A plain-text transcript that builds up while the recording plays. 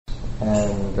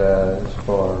and just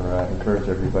for encourage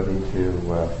everybody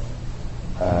to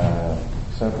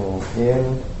settle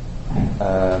in.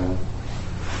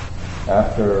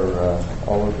 After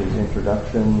all of these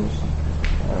introductions,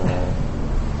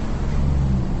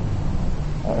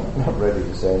 I'm not ready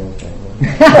to say anything.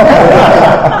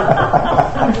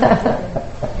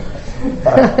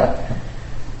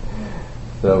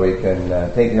 So we can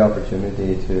take the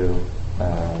opportunity to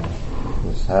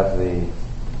just have the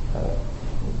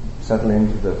settle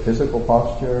into the physical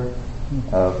posture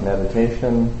of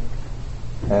meditation,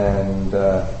 and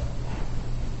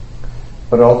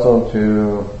but also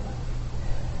to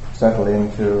settle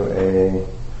into a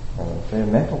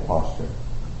mental posture,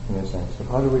 in a sense of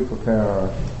how do we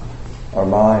prepare our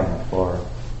mind for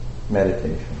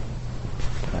meditation.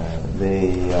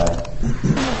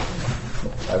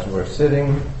 As we're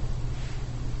sitting,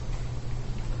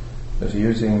 is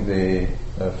using the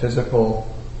physical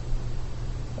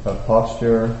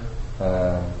posture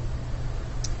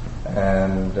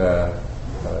and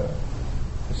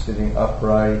sitting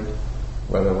upright,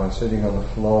 whether one sitting on the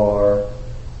floor,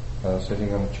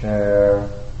 sitting on a chair,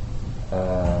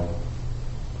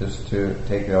 just to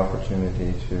take the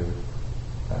opportunity to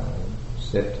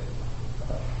sit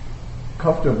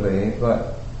comfortably,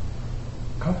 but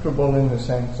comfortable in the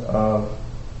sense of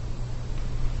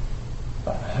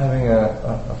having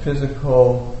a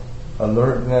physical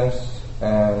alertness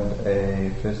and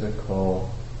a physical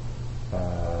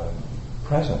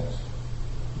presence,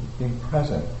 being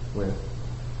present with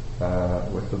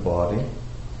the body,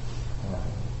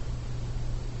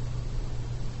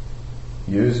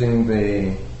 using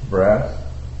the breath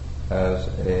as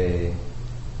a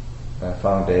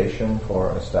foundation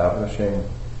for establishing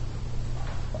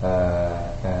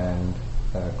and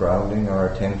grounding our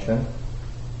attention.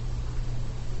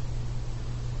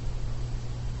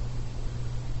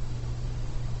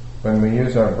 When we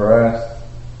use our breath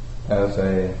as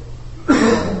a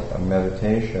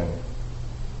meditation,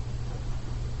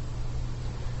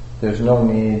 there's no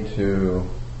need to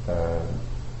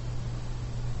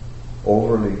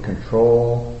overly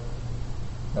control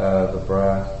the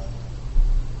breath.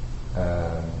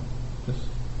 Just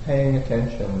paying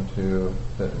attention to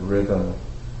the rhythm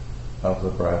of the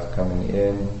breath coming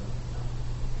in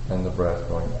and the breath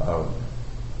going out.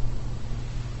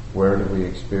 Where do we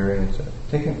experience it?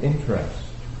 Take an interest.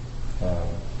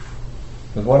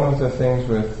 Because one of the things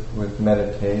with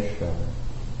meditation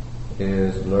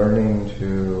is learning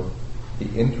to be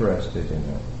interested in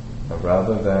it,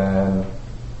 rather than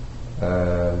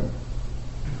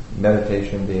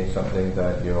meditation being something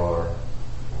that you're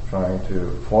trying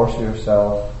to force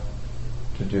yourself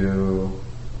to do,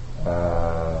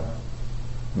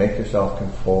 make yourself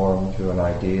conform to an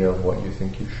idea of what you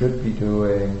think you should be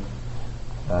doing,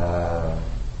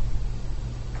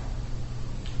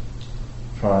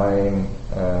 trying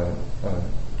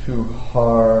too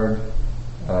hard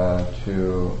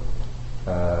to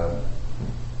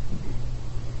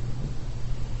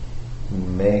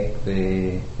make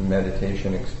the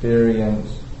meditation experience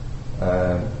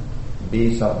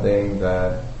be something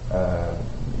that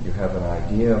you have an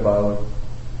idea about.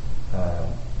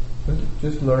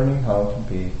 Just learning how to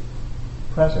be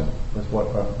present with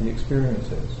what the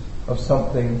experience is of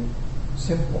something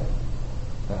simple.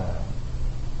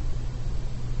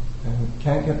 And it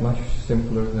can't get much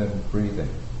simpler than breathing.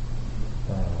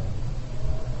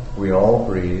 We all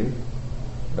breathe,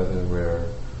 whether we're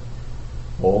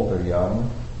old or young,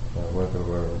 whether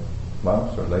we're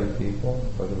monks or lay people,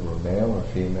 whether we're male or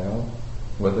female,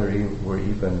 whether we're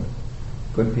even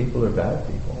good people or bad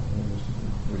people.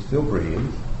 We still breathe.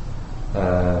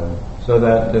 So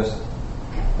that just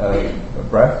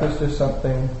breath is just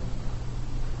something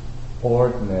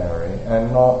ordinary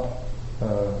and not.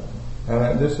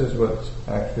 And this is what's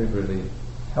actually really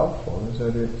helpful, is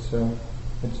that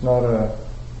it's not a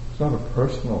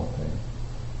personal thing.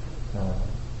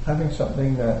 Having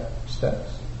something that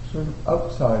steps sort of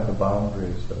outside the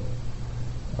boundaries of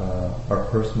our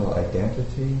personal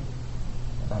identity,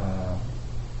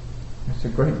 it's a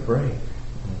great break.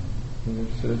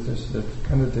 There's this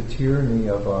kind of the tyranny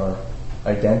of our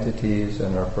identities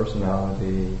and our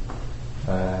personality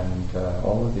and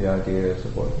all of the ideas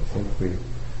of what we think we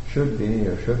should be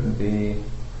or shouldn't be.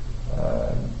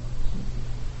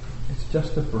 It's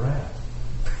just a breath.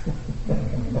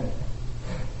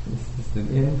 It's just an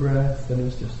in-breath and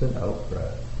it's just an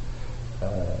out-breath.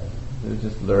 We're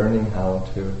just learning how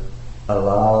to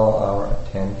allow our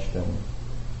attention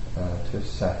to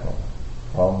settle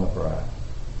on the breath.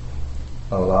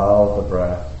 Allow the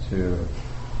breath to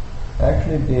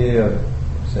actually be a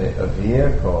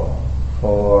vehicle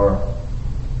for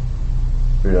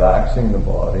relaxing the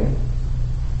body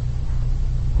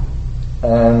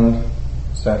and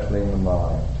settling the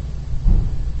mind.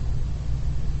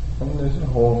 And there's a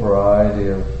whole variety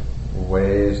of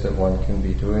ways that one can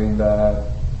be doing that.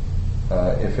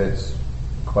 If it's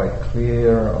quite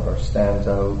clear or stands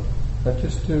out, but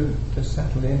just to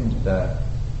settle into that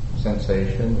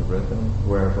sensation, the rhythm,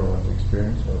 wherever one's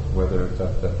experiencing it, whether it's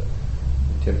at the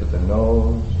tip of the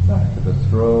nose, back of the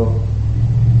throat,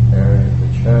 area of the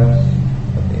chest,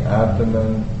 at the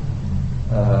abdomen,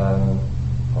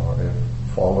 or if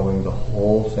following the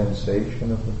whole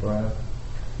sensation of the breath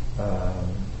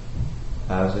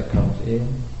as it comes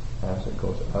in, as it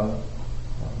goes out.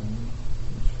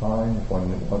 It's fine if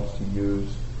one wants to use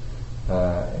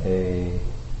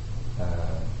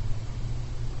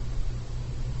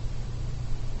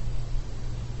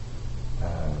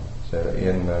so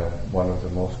in one of the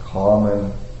most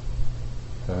common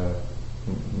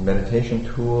meditation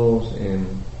tools in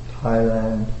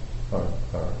Thailand, or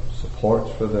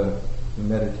supports for the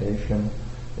meditation,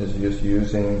 is just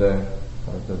using a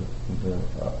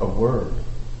word.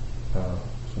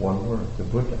 It's one word, the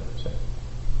Buddha.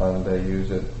 And they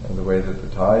use it, and the way that the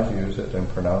Thais use it and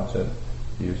pronounce it,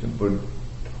 they use it Buddho,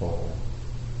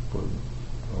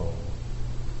 Buddho.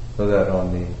 So that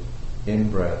on the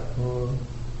in-breath,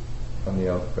 on the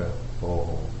out-breath,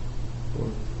 Buddho.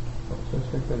 So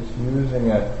it's like it's using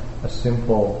a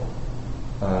simple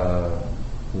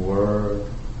word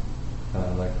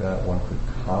like that. One could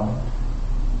count.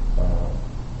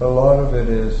 But a lot of it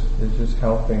is just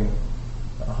helping.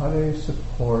 How do you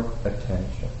support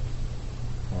attention?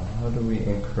 How do we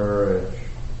encourage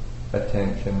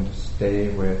attention to stay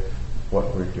with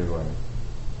what we're doing?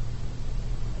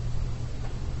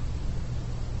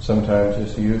 Sometimes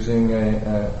just using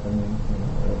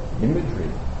imagery,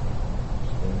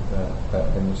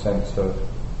 in the sense of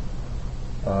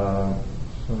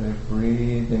sort of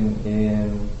breathing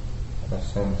in a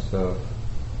sense of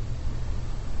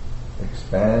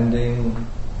expanding.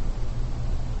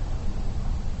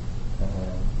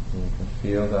 You can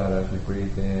feel that as you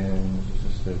breathe in. There's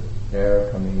just the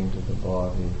air coming into the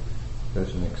body.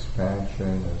 There's an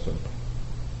expansion. There's a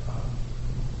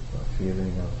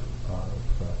feeling of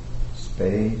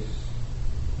space,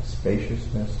 a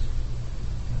spaciousness.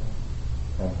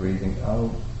 And breathing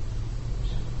out,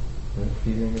 the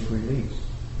feeling of release.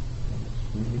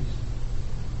 Release.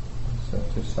 So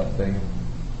it's just something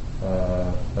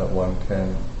that one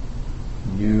can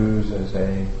use as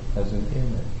an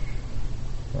image.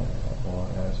 Or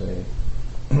as a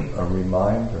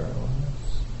reminder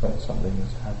that something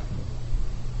is happening.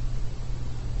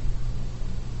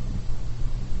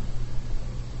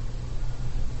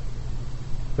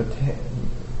 But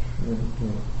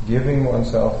giving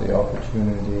oneself the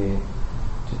opportunity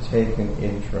to take an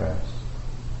interest,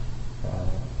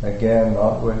 again,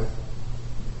 not with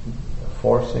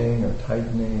forcing or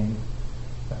tightening,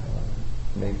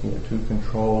 making it too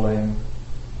controlling.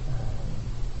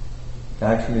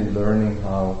 Actually learning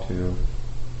how to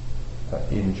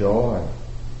enjoy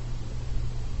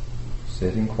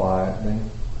sitting quietly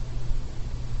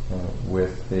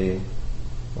with a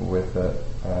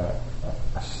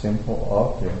simple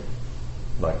object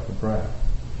like the breath.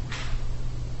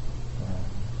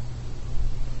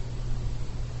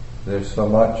 There's so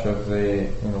much of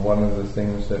one of the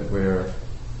things that we're,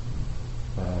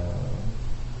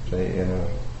 say, in a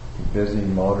busy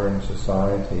modern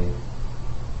society,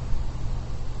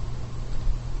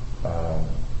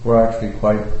 we're actually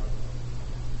quite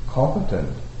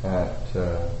competent at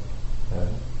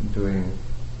doing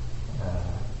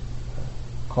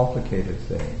complicated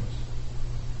things.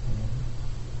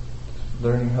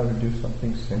 Learning how to do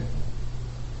something simple.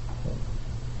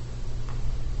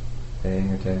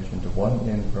 Paying attention to one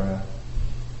in-breath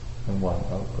and one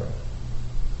out-breath.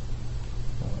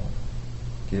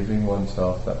 Giving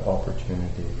oneself that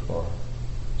opportunity for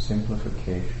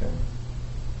simplification,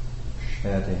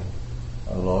 shedding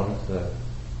a lot of the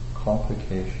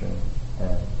complication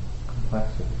and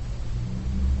complexity.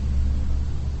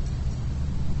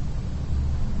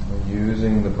 And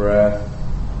using the breath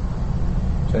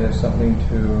as something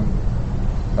to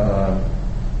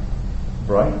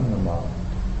brighten the mind.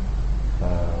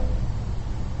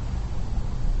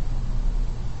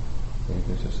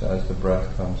 Just as the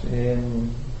breath comes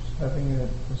in, just having a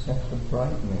sense of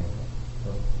brightening,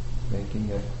 of making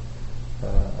it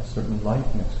a certain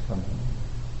lightness coming in.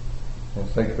 And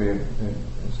it's like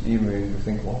it's even you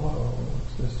think, whoa,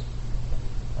 what's this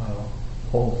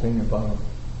whole thing about?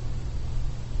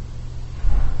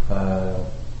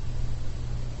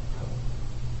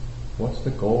 What's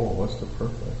the goal? What's the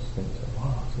purpose? And you say,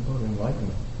 wow, it's about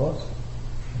enlightenment. Well,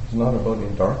 It's not about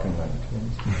endarkenment.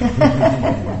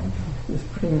 It's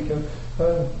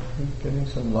getting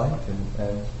some light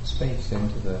and space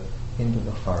into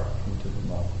the heart, into the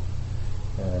mind.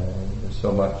 There's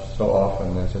so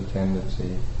often there's a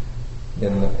tendency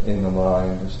in the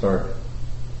mind to start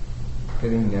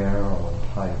getting narrow and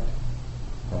tight,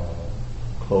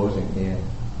 closing in.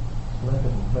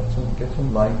 Get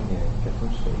some light in, get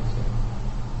some space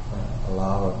in.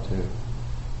 Allow it to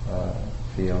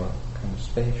feel kind of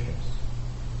spacious.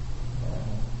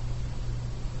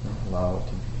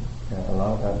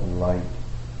 Allow that light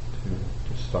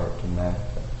to start to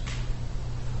manifest.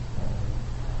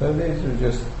 So these are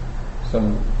just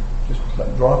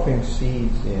dropping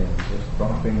seeds in, just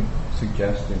dropping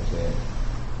suggestions in,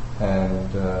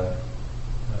 and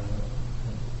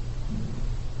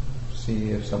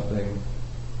see if something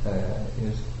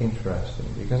is interesting.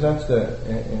 Because that's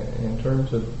in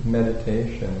terms of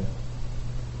meditation,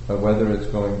 whether it's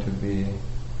going to be,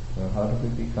 how do we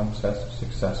become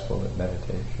successful at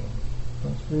meditation?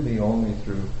 Well, it's really only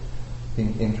through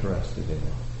being interested in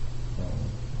it.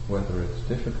 Whether it's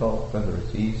difficult, whether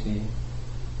it's easy,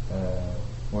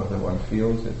 whether one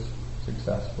feels it's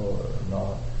successful or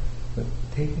not, but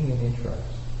taking an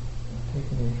interest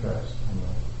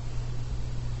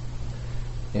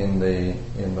in the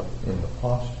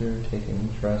posture, taking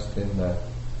interest in the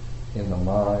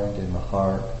mind, in the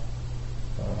heart.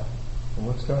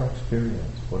 What's our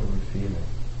experience? What are we feeling?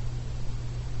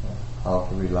 How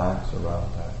to relax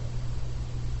around that.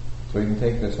 So we can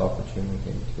take this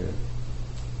opportunity to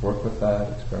work with that,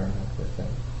 experiment with it,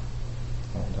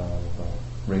 and I'll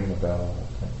ring the bell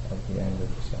at the end of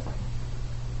the session.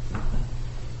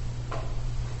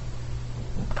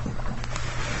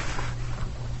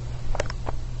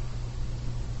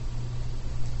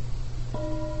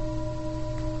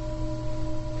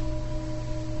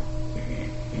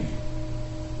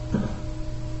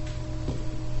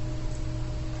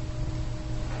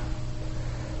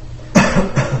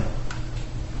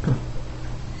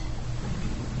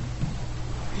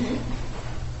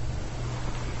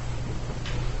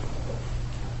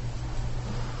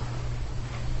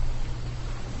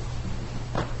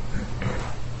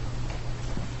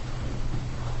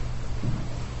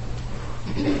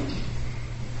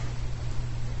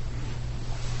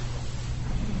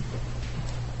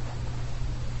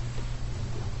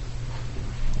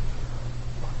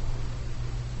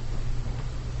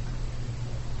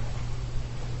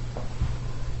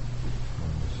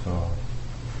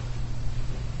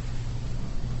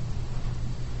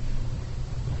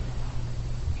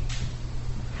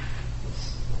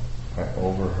 I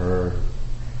overheard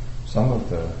some of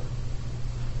the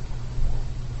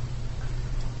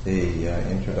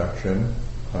introduction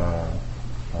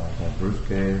that Bruce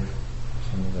gave,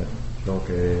 some of that Joe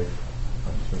gave. I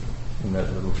was sort of in that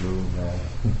little room there.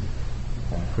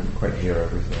 I couldn't quite hear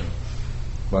everything.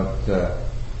 But I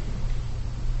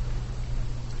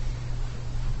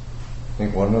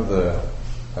think one of the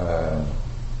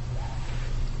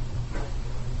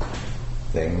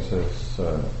things is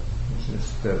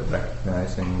just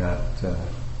recognizing that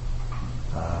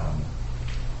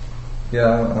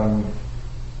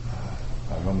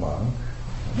I'm a monk.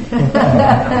 So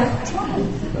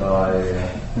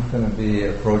I'm going to be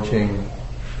approaching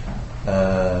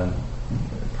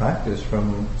practice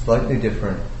from slightly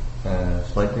different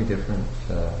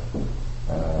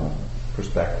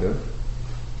perspective,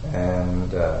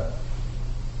 and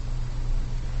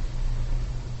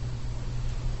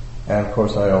of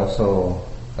course I also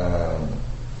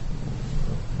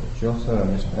Jill said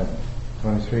I spent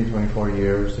 24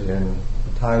 years in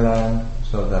Thailand,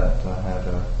 so that I had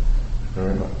a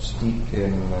very much steeped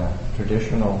in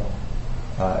traditional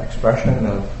expression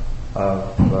of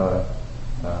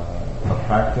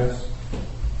practice,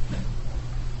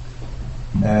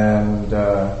 and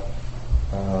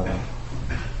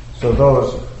so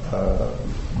those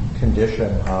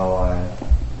condition how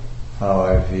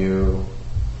I view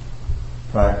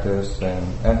practice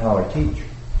and how I teach,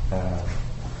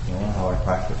 how I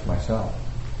practice myself.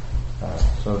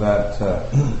 So that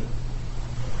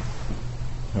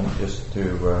just to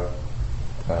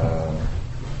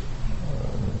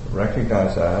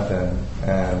recognize that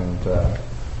and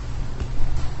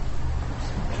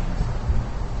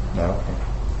no.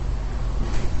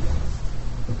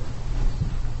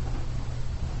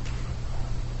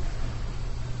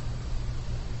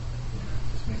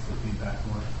 Just makes the feedback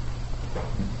more.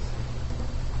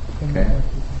 Okay.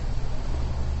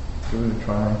 So we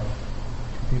try.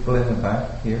 People in the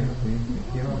back here,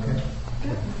 you're okay?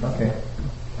 Okay.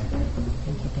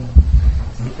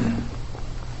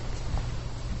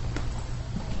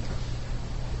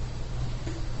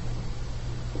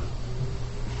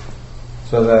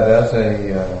 So that as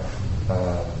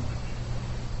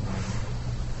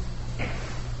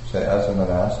a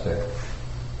monastic,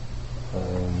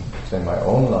 say my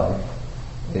own life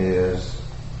is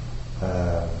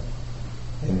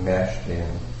enmeshed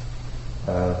in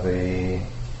the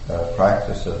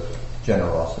practice of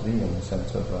generosity, in the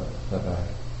sense of that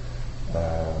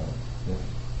I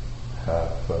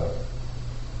have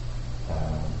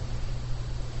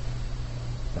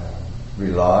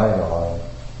relied on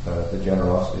the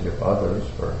generosity of others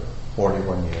for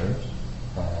 41 years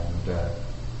and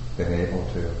been able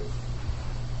to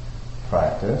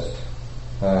practice.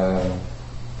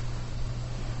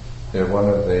 One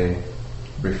of the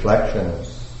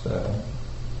reflections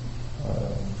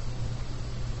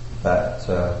that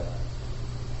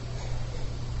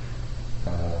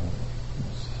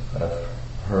I've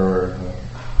heard,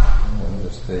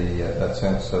 just that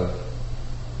sense of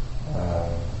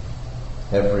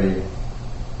every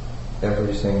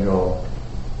single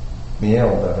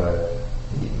meal that I've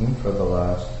eaten for the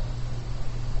last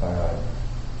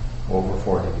over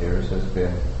 40 years has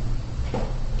been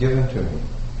given to me,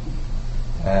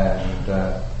 and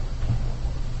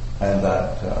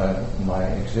that my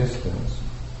existence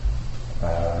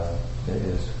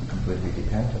is completely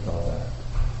dependent on that,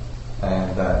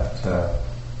 and that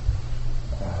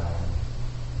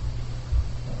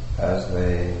as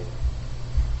they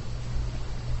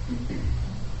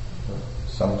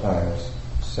sometimes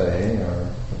say, or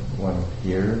one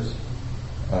hears,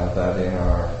 that in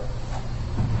our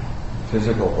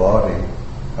physical body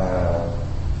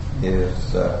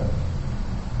is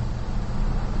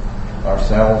our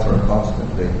cells are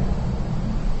constantly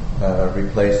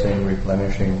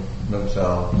replenishing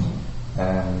themselves,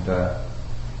 and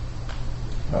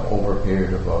over a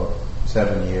period of about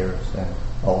 7 years, and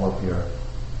all of your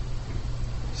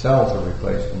cells are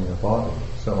replaced in your body.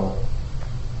 So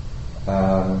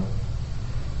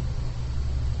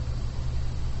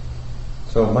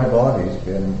so my body's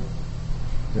been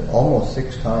almost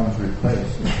 6 times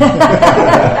replaced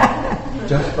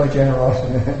just by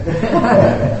generosity.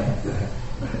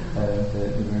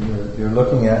 And you're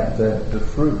looking at the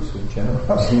fruits of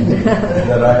generosity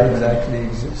that I exactly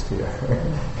exist here.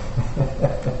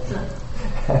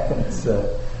 It's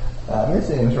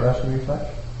an interesting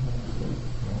reflection.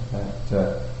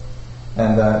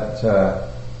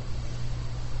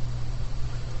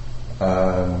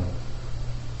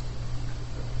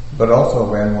 But also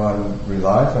when one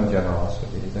relies on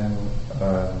generosity, then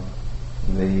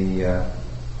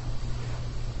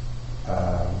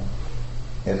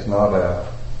it's not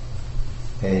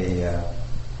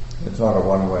a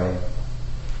one-way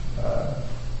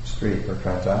street or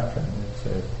transaction.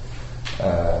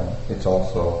 It's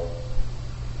also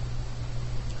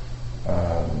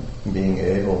being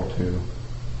able to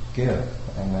give,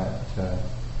 and that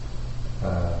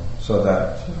so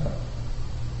that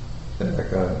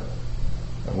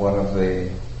one of the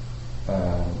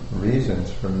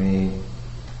reasons for me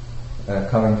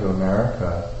coming to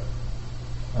America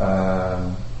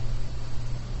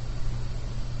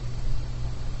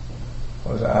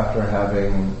was after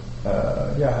having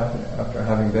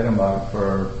been a monk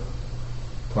for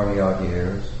 20 odd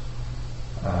years,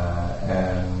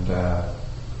 and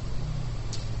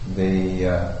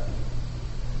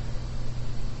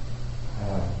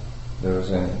there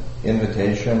was an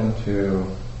invitation to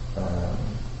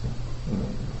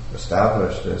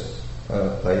establish this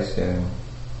place in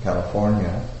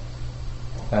California,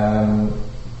 and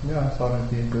I thought it'd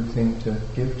be a good thing to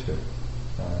give to,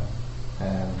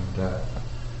 and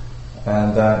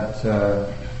that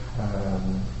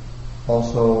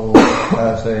also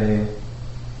as a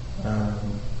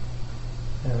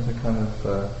kind of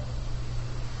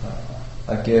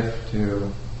a gift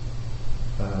to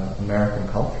American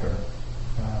culture.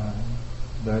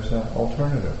 There's an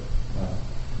alternative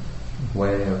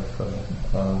way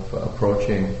of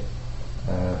approaching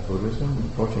Buddhism,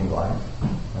 approaching life,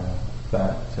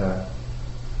 that I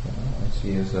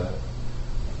see as a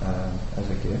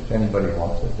gift. Anybody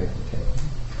wants it, they can take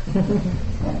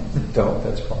it. Don't,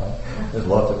 that's fine. There's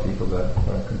lots of people that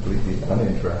are completely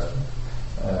uninterested,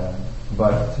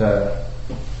 but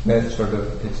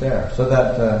it's there. So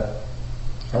that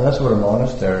and that's what a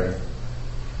monastery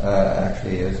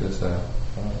actually is a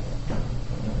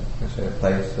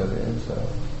place that is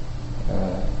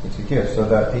it's a gift, so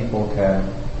that people can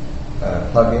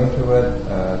plug into it.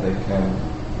 They can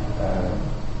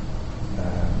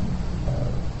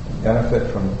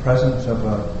benefit from the presence of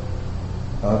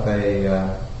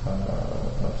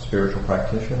spiritual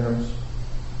practitioners.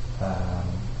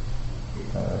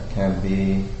 Can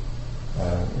be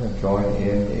join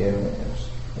in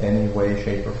any way,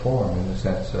 shape, or form, in the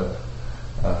sense of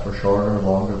for shorter or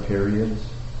longer periods.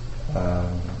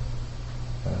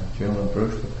 Jill and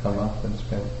Bruce have come up and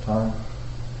spent time.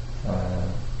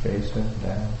 Jason,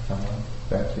 Dan, come up.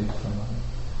 Betsy's come up.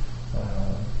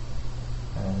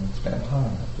 And spend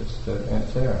time. And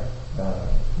it's there.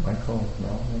 Michael,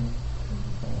 Melvin.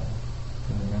 I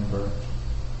remember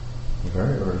the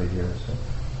very early years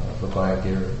of the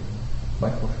Bayagiri.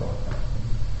 Michael showed up.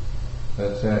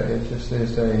 It's a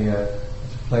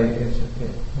place.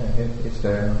 It's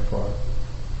there for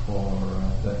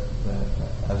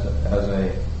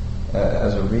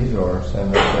as a resource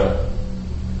and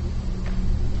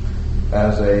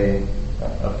as a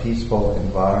peaceful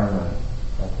environment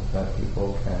that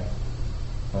people can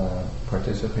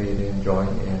participate in, join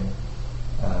in,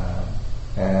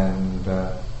 and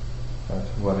to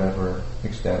whatever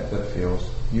extent that feels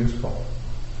useful.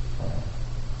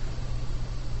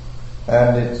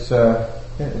 And it's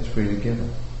freely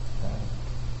given.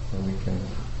 And we can,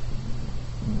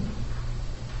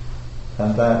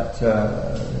 and that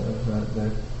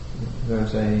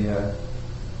there's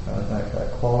that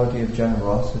quality of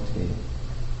generosity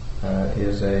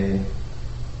is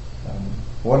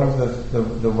one of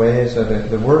the ways that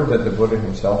the word that the Buddha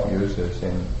himself uses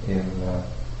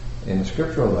in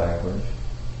scriptural language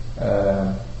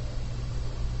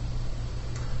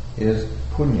is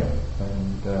punya,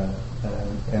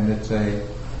 and it's it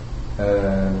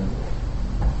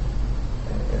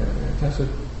has a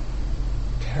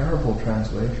terrible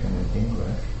translation in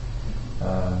English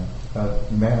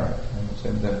of merit, and it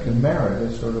said that merit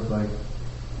is sort of like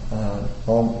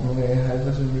it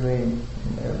doesn't really,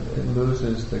 it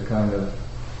loses the kind of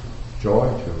joy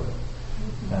to it,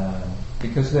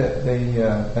 because they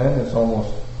and it's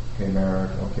almost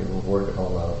merit. Okay, we'll work it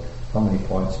all out. How many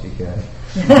points do you get?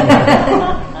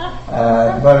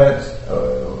 But it's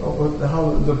how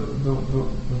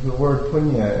the word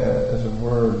punya as a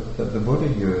word that the Buddha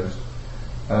used.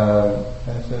 I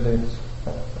said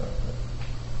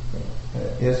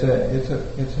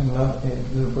it's another.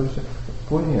 The Buddha said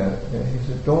punya. He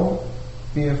said, don't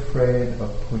be afraid of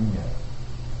punya.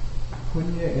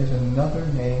 Punya is another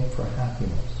name for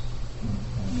happiness.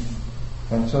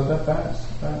 And so that's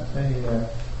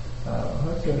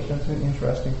an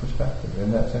interesting perspective,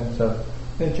 in that sense of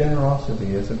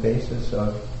generosity is a basis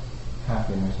of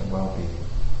happiness and well-being.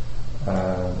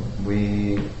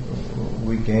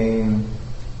 We gain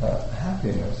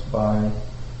happiness by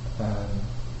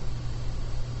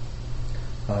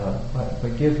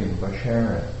giving, by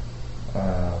sharing,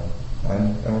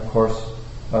 and of course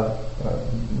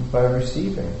by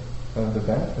receiving the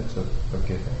benefits of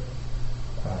giving.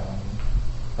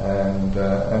 And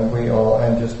we all,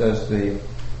 and just as the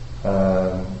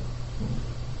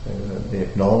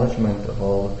acknowledgement of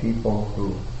all the people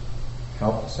who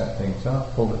helped set things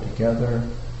up, pulled it together,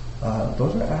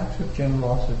 those are acts of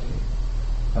generosity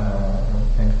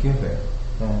and giving.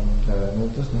 And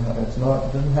it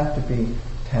doesn't have to be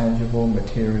tangible,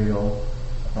 material.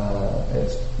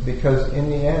 It's because in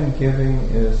the end, giving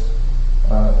is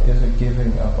a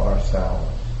giving of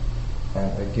ourselves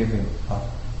and a giving up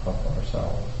of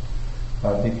ourselves,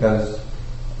 because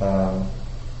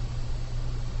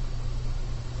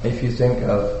if you think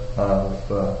of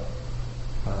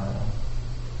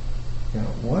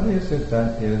what is it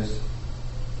that is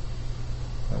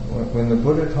when the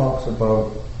Buddha talks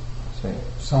about, say,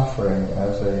 suffering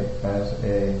as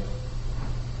a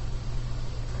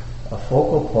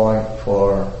focal point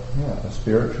for a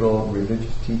spiritual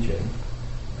religious teaching.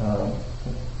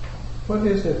 What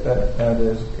is it that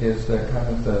is the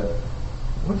kind of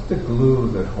what's the glue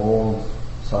that holds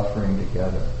suffering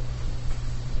together?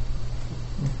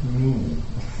 Me.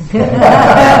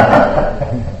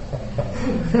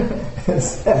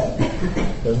 Is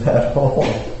that whole?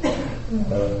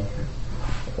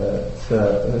 It's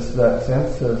that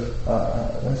sense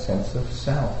of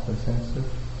self, the sense of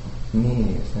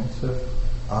me, a sense of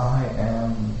I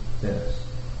am this,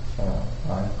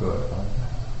 I'm good, I'm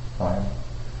bad,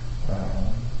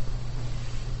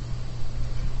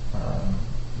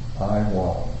 I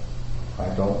want, I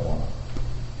don't want,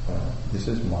 this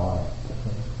is mine.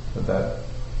 So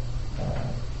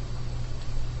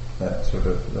that sort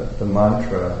of the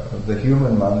mantra, the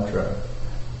human mantra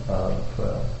of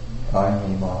I,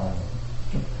 me, mine.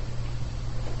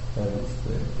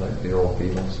 It's like the old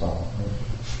Beatles song.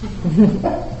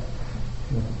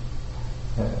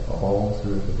 All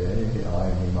through the day,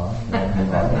 I, me, mine, I, me,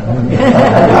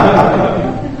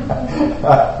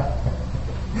 mine.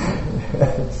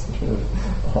 It's just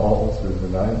all through the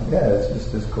night. Yeah, it's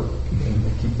just as cool.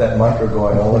 Keep that mantra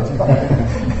going all the time.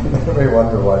 Never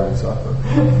wonder why we suffer.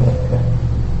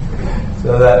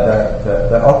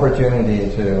 the opportunity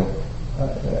to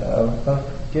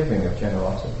of giving, of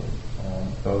generosity.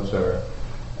 Those are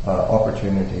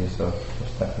opportunities of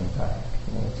stepping back.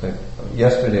 It's like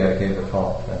yesterday I gave a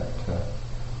talk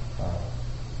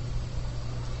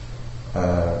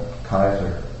at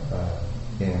Kaiser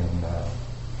in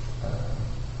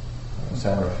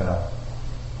San Rafael,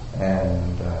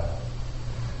 and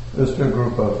there's a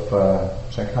group of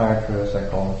psychiatrists,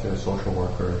 psychologists, social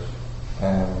workers,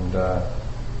 and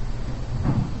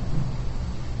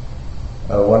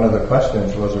one of the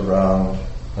questions was around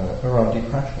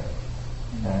depression.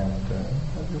 And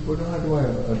how do I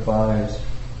advise,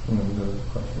 the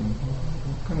question,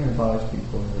 how can I advise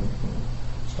people who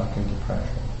are stuck in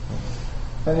depression?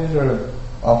 And these are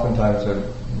oftentimes,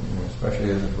 especially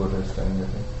as a Buddhist, and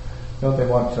they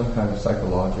want some kind of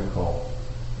psychological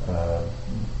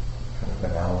kind of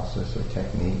analysis or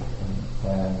technique.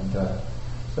 And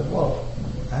said, well,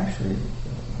 actually,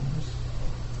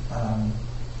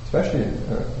 especially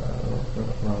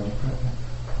around depression,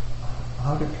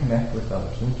 how to connect with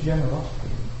others, and generosity,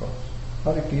 of course.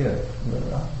 How to give,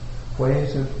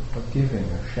 ways of giving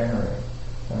or sharing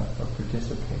or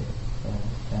participating,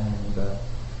 and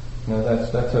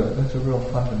that's a real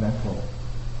fundamental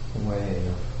way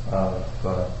of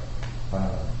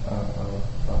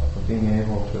being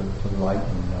able to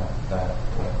lighten that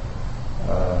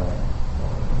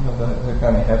the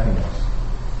kind of heaviness.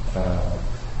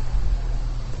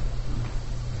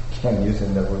 Can't use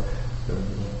in the word.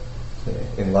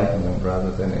 Enlightenment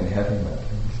rather than enheavyment.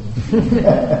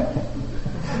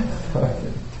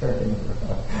 Turning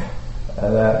around.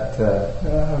 That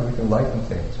we can lighten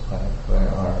things by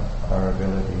our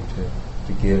ability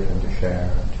to give and to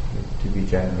share and to be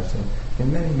generous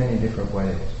in many, many different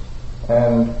ways.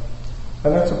 And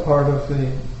that's a part of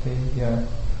the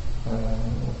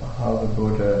how the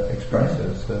Buddha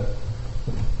expresses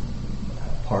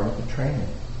part of the training,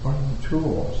 part of the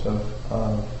tools of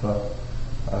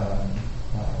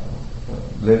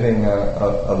living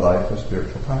a life of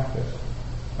spiritual practice.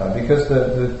 Because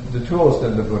the tools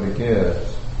that the Buddha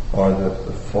gives, or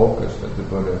the focus that the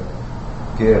Buddha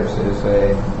gives, is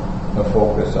a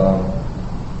focus on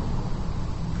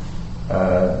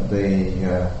the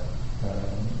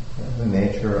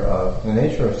nature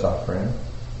of suffering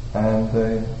and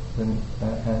the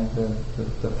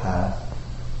path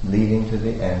leading to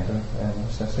the end and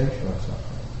the cessation of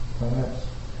suffering. And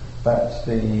that's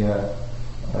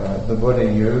the Buddha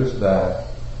used that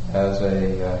as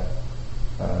a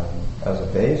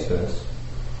basis.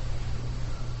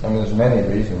 I mean, there's many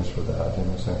reasons for that,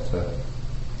 in the sense that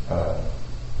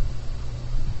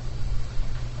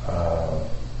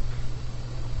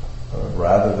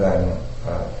rather than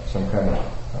some kind of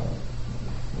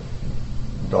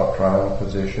doctrinal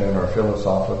position or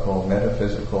philosophical,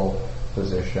 metaphysical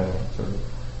position,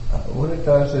 what it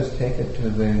does is take it to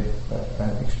the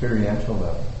experiential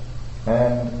level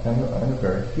and a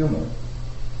very human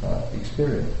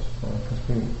experience,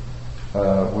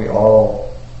 because we all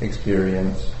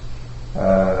experience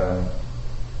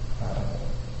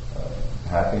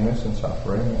happiness and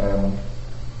suffering, and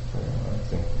I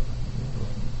think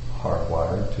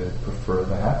hardwired to prefer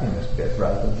the happiness bit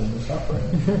rather than the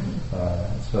suffering.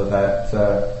 So that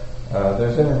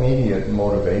there's an immediate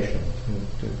motivation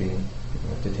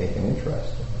to take an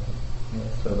interest in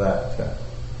it. So that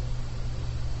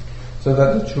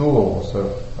the tools of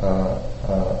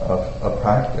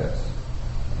practice,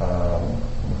 of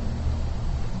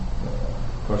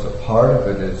course, a part of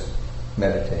it is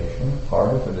meditation,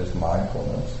 part of it is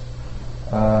mindfulness,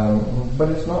 but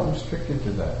it's not restricted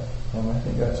to that. And I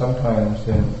think that sometimes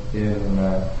in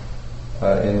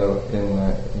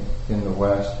the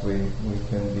West we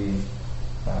can be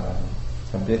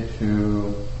a bit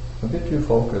too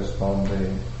focused on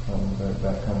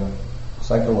that kind of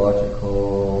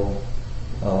psychological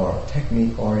or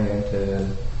technique oriented,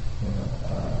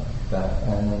 that,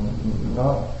 and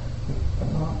not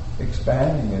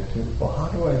expanding it to, well, how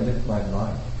do I live my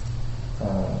life?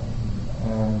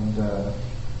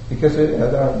 Because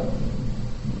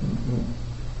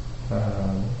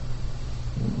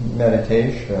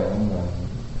meditation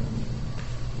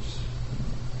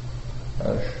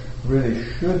really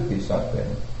should be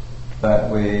something that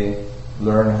we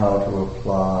learn how to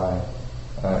apply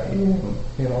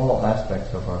in all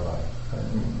aspects of our life,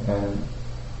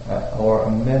 or a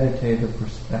meditative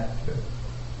perspective,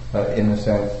 in the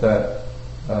sense that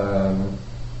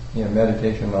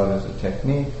meditation not as a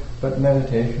technique, but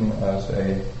meditation as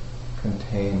a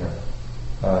container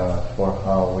for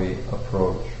how we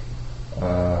approach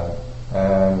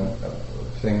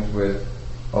things with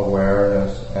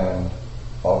awareness and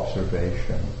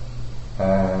observation,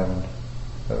 and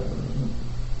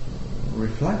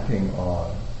reflecting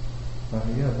on,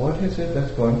 what is it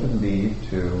that's going to lead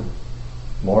to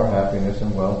more happiness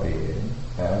and well-being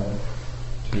and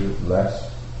to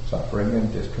less suffering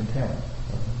and discontent.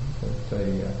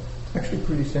 It's actually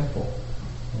pretty simple.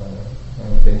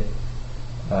 Okay.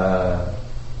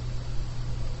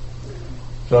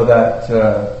 So that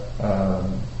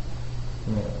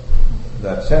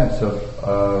that sense of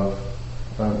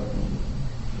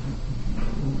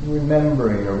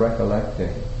remembering or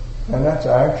recollecting, and that's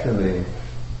actually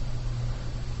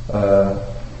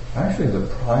the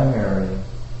primary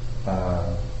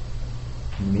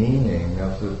meaning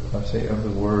of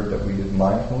the word that we use,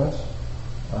 mindfulness.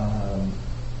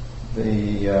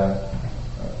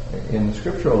 In the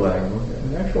scriptural language,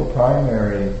 the actual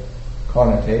primary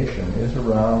connotation is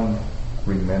around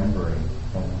remembering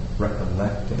and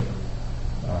recollecting,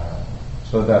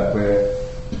 so that we're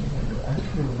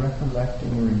actually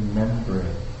recollecting,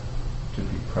 remembering to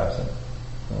be present.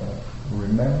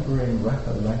 Remembering,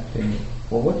 recollecting,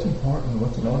 well, what's important,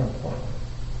 what's not important,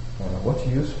 what's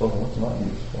useful, what's not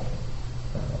useful.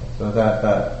 So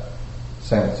that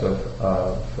sense of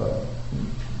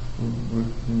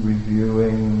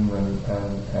reviewing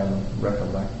and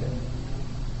recollecting,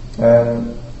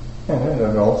 and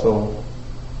it also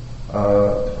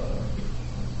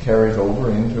carries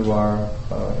over into our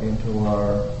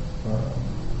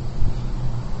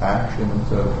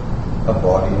actions of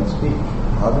body and speech.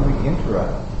 How do we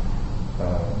interact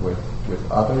with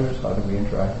others? How do we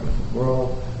interact with the world?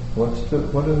 What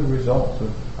are the results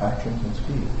of actions and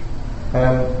speech?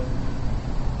 And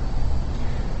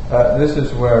this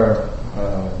is where,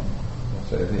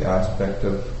 the aspect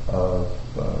of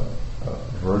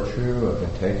virtue, of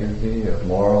integrity, of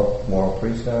moral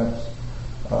precepts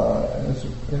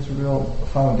is a real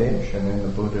foundation in the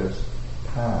Buddha's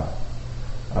path.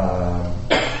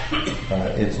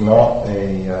 It's not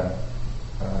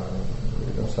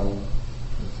some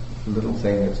little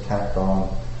thing that's tacked on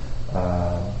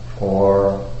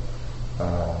or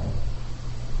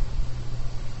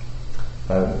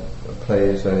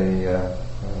plays a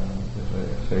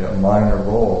minor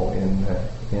role in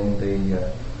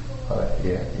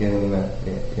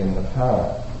the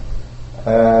path.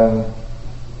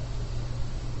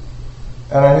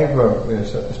 And I think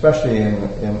especially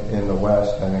in the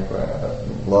West, I think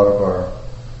a lot of our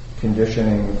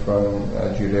conditioning from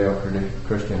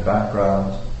Judeo-Christian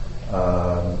backgrounds,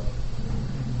 I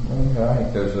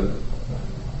think there's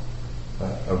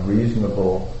a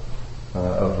reasonable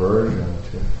aversion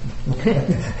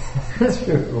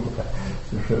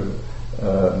to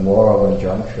moral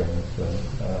injunctions,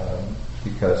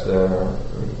 because they're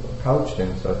couched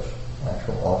in such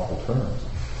actual awful terms.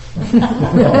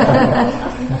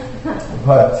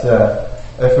 But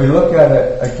if we look at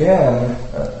it again,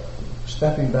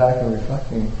 stepping back and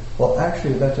reflecting, well,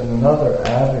 actually that's another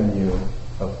avenue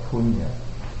of punya,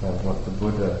 what the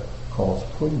Buddha calls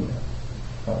punya.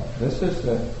 This is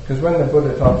because when the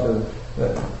Buddha talks of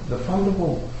the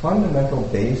fundamental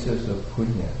basis of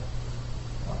punya,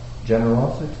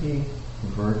 generosity,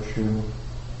 virtue,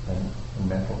 and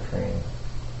mental training.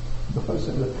 Those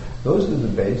are the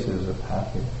bases of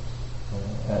happiness,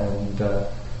 and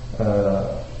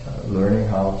learning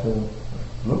how to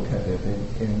look at it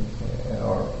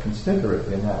or consider it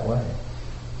in that way,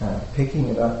 picking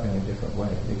it up in a different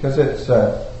way, because it's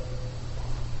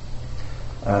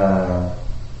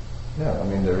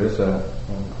there is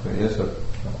a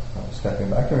stepping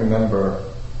back. I can remember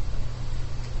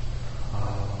it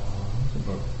was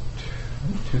about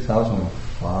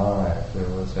 2005. There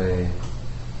was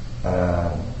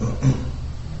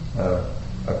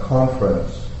a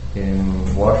conference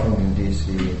in Washington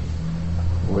D.C.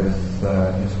 with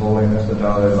His Holiness the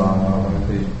Dalai Lama, one of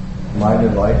the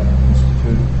Minded Life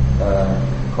Institute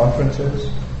conferences,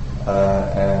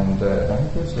 and I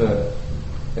think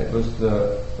it was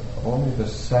only the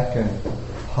second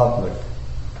public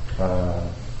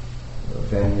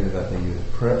venue that they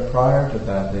used. Prior to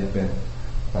that, they'd been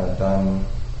done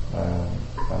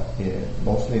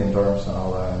mostly in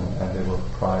Dharamsala, and they were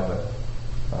private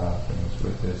things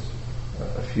with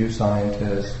a few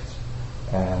scientists,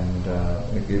 and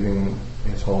giving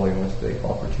His Holiness the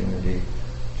opportunity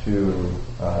to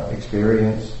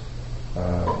experience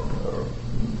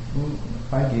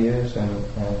ideas and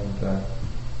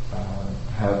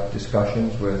have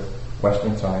discussions with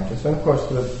Western scientists, and of course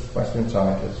the Western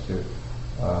scientists to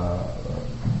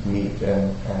meet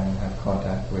and have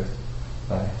contact with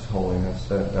His Holiness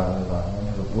Dalai Lama and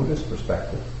have a Buddhist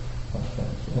perspective on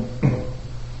things.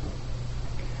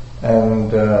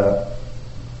 And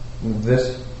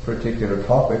this particular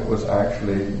topic was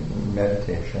actually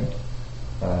meditation,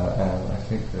 and I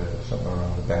think something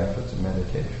around the benefits of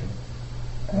meditation.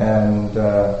 And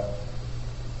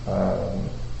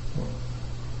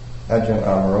Ajahn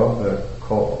Amaro, the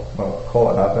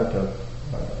co-abbot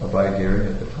of Aigiri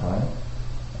at the time,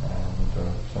 and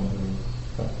somebody,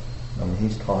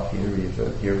 he's taught here. He's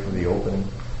here for the opening,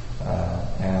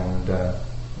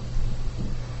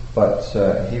 but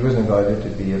he was invited to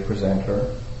be a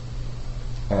presenter,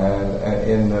 and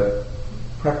in the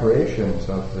preparations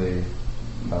of the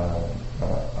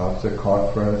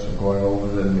conference and going over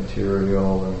the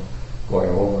material and going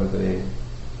over the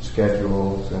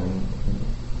schedules, and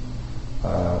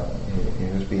he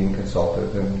was being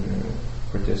consulted and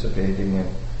participating in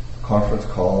conference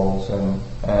calls,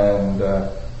 and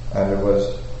it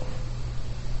was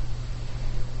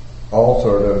all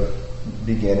sort of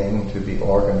beginning to be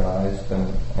organized, and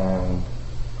of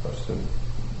course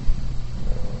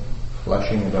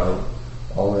fleshing it out,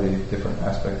 all the different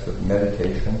aspects of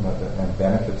meditation and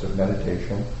benefits of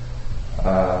meditation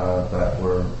that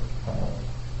were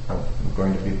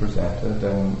going to be presented,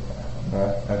 and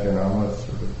Ajahn was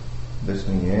sort of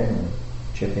listening in and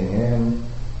chipping in,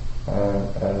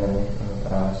 and then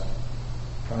asked,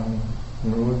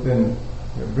 we've been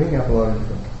bringing up a lot of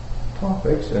different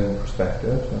topics and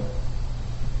perspectives, and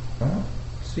I don't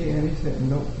see anything,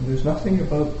 no, there's nothing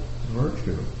about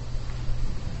virtue.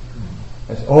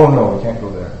 I said, oh no, we can't go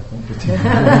there.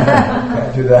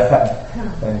 Can't do that.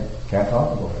 And can't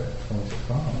talk about it. And I said,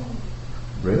 oh,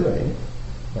 really?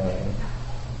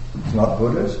 It's not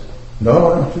Buddhist?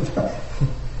 No,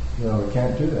 no, we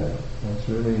can't do that. It's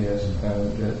really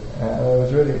and it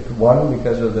was really, one,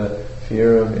 because of the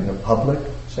fear of in a public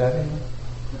setting,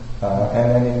 and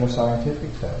then in a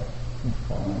scientific setting.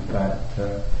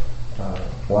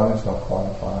 One is not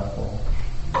quantifiable.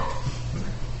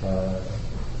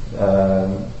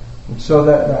 So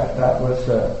that was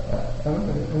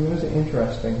it was an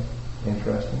interesting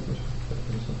perspective.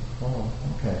 Oh,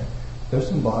 okay. There's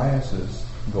some biases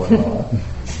going on,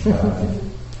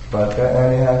 but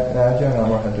Ajahn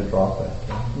Amaro had to drop that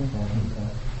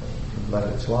and let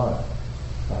it slide.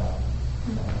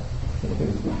 He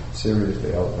was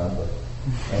seriously outnumbered.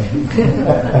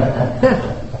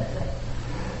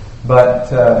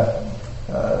 But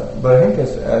I think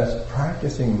as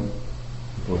practicing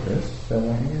Buddhists, and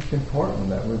I think it's important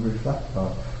that we reflect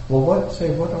on, well, what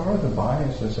are the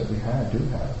biases that we do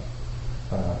have?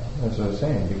 As I was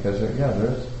saying, because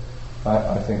there's,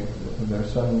 I think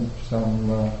there's some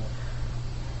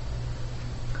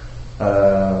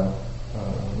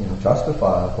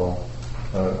justifiable,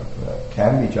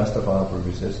 can be justifiable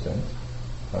resistance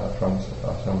from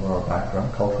some of our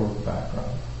background, cultural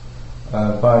background,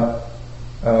 but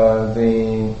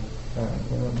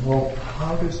well,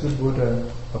 how does the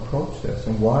Buddha approach this,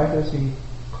 and why does he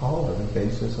call it a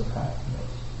basis of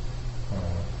happiness?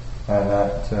 And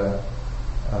that,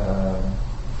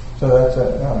 so that's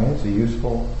it's a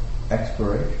useful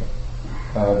exploration,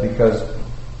 because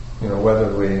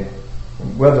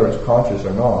whether it's conscious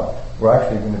or not, we're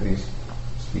actually going to be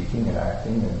speaking and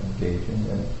acting and engaging,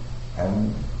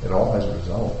 and it all has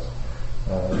results.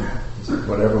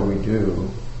 Whatever we do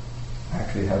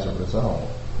actually has a result.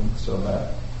 And so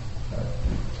that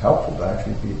it's helpful to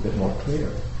actually be a bit more clear.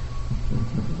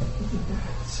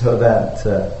 So that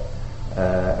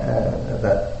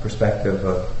that perspective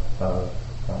of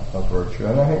virtue,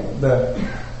 and I think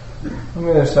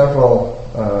there's several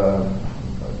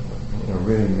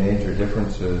really major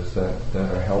differences that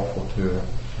are helpful to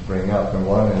bring up, and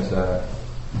one is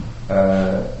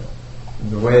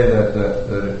the way that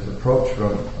it's approached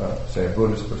from say a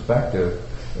Buddhist perspective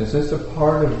is this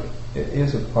it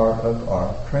is a part of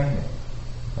our training.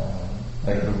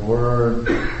 Like the word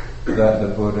that the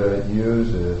Buddha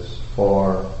uses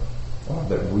for,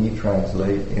 that we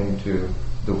translate into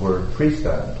the word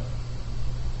precepts.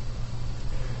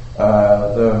 The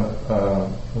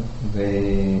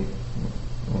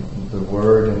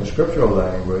word in the scriptural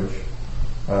language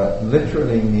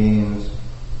literally means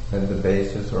the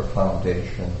basis or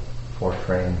foundation for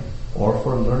training or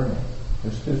for learning.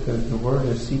 The word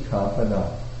is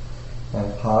sikkhapada,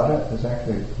 and pada is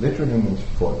actually literally means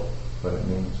foot, but it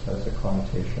has a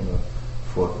connotation of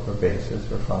foot or basis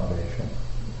or foundation.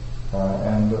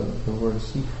 And the word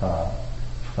sikha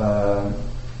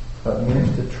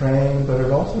means to train, but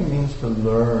it also means to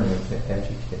learn and to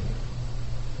educate.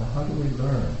 Now, how do we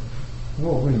learn?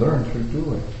 Well, we learn through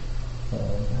doing.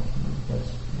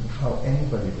 That's how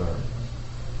anybody learns.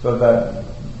 So that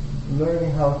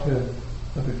learning how to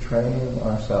train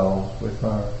ourselves with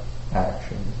our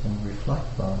actions and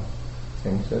reflect on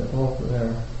things that,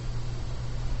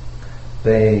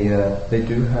 they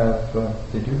do have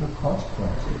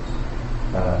consequences,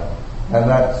 and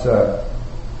that's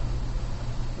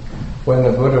when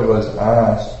the Buddha was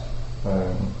asked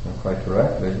quite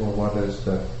directly,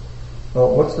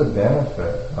 what's the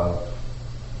benefit of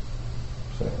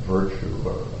say, virtue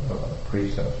or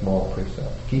precepts, moral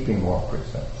precepts, keeping moral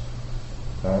precepts?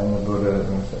 And the Buddha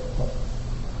said,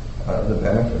 the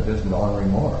benefit is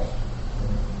non-remorse.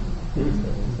 It's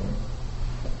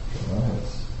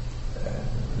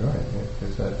right,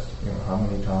 because that's how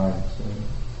many times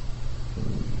you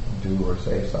do or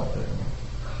say something.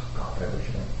 God, I wish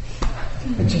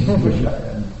I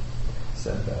hadn't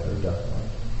said that or done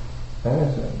that. And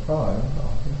it's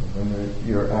when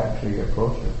you're actually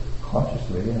approaching it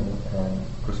consciously and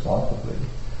responsibly,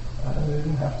 you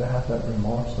didn't have to have that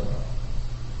remorse at all.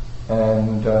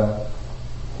 And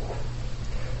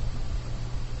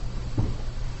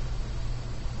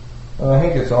I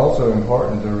think it's also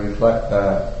important to reflect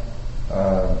that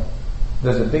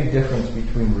there's a big difference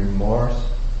between remorse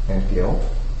and guilt.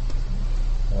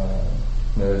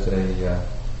 There's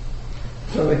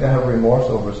something to have remorse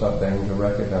over something, to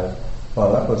recognize,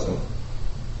 well, that wasn't.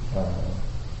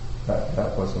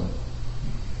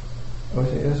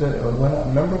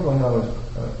 Remember when I was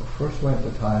first went to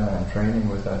Thailand, training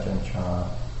with Ajahn,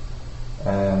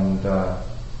 and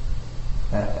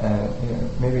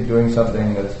maybe doing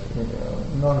something that's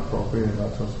not appropriate,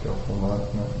 not so skillful,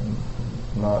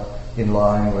 not in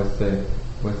line with the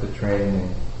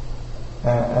training,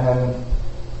 and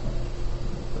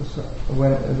so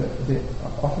when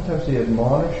oftentimes the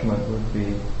admonishment would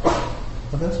be,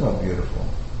 well, that's not beautiful.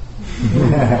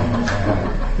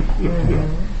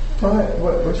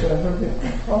 What should I be?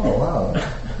 Oh wow,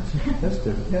 that's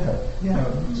different. Yeah,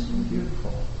 it's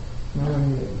beautiful.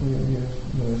 When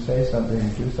you say something, you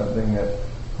do something that's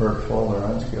hurtful or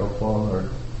unskillful or a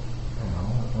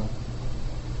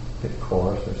bit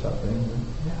coarse or something,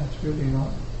 it's really not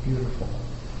beautiful.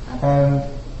 And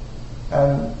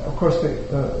of course the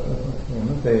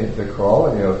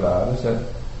quality of that is that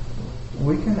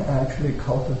we can actually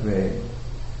cultivate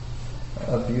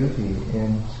a beauty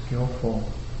in skillful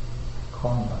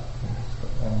conduct,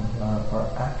 and our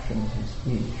actions and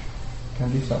speech can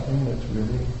be something that's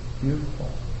really beautiful,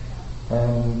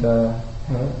 and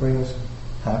it brings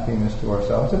happiness to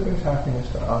ourselves. It brings happiness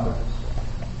to others.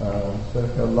 So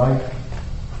if a life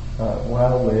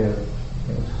well lived,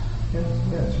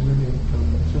 it's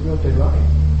a real delight,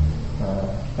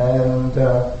 and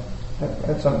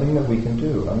that's something that we can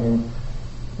do. I mean,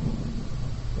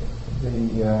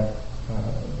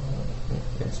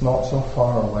 it's not so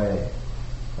far away.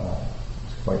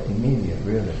 It's quite immediate,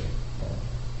 really,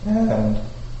 and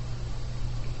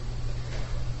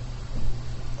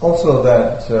also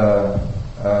that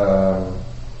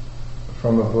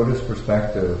from a Buddhist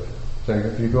perspective, so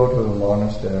if you go to a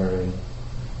monastery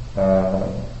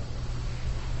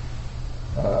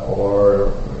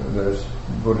or there's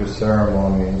Buddhist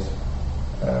ceremonies,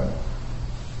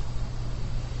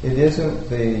 it isn't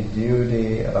the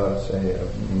duty of, say,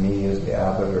 of me as the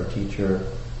abbot or teacher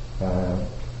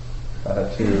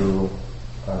to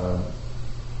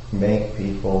make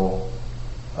people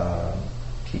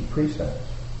keep precepts.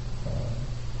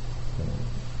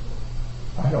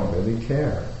 I don't really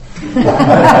care.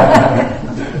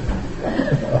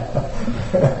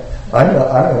 I know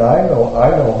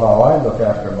how I look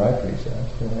after my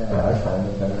precepts. I find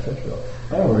them beneficial.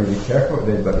 I don't really care what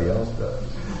anybody else does.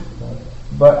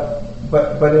 But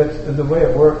it's, the way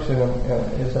it works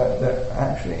is that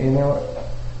actually,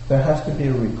 there has to be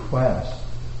a request,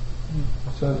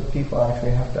 so that people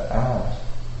actually have to ask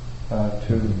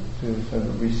to sort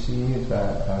of receive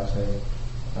that as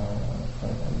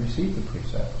receive the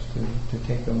precepts, to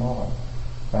take them on.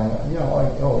 And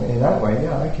in that way,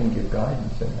 I can give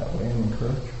guidance in that way and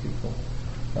encourage people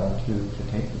to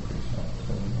take the precepts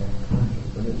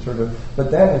and encourage them. But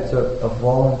then it's a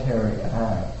voluntary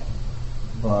act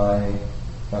by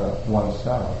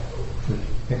oneself to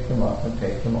pick them up and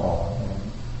take them on,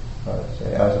 and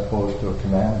say, as opposed to a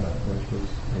commandment,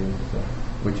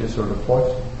 which is sort of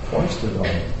foisted on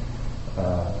you.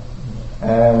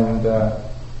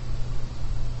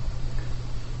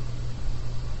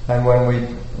 And when we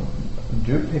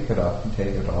do pick it up and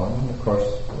take it on, of course,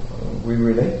 we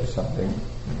relate to something.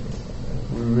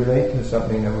 We relate to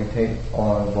something that we take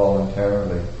on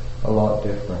voluntarily a lot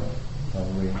different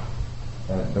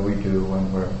than we do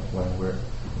when we're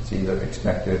it's either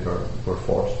expected or we're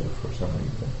forced to for some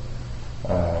reason.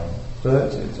 So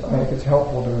I think it's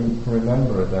helpful to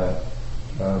remember that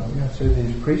so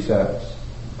these precepts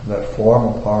that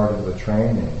form a part of the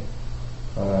training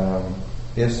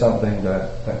is something that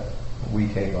we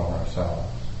take on ourselves,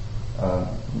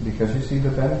 because you see the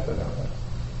benefit of it.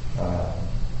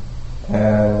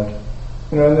 And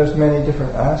there's many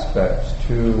different aspects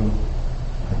to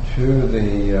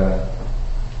the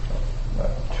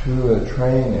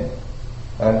training,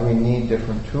 and we need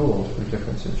different tools for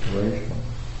different situations.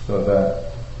 So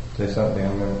that, say something,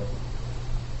 I'm going to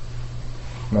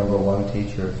remember one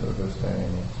teacher sort of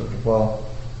saying,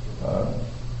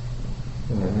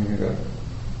 you got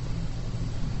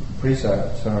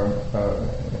precepts are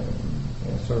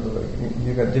sort of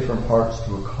you got different parts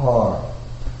to a car,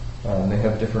 and they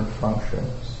have different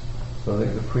functions. So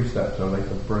the precepts are like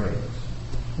the brakes,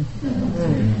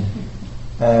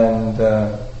 and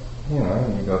you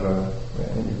got a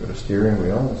steering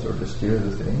wheel to sort of steer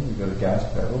the thing. You got a gas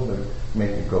pedal to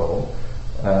make it go,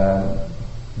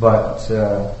 but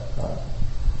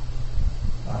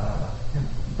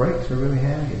brakes are really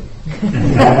handy.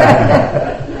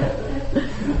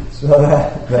 So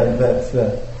that's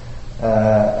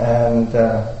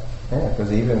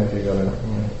because even if you got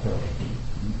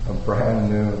a brand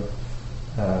new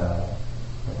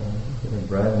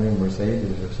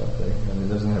Mercedes or something, and it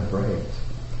doesn't have brakes,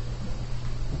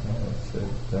 it's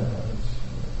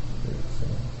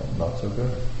not so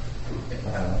good.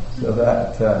 So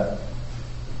that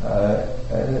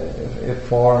it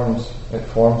forms a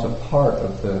part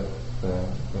of the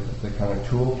kind of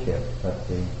toolkit that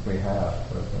we have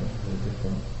for the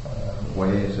different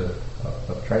ways of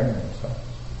training ourselves.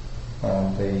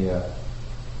 And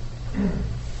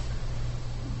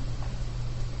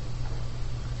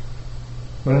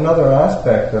but another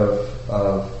aspect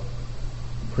of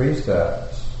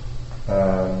precepts,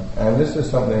 and this is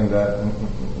something that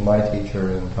my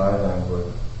teacher in Thailand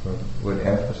would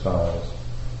emphasize,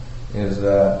 is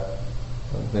that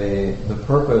the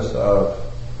purpose of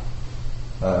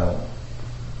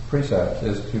precepts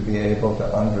is to be able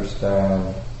to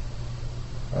understand,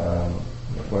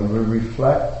 when we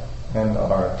reflect and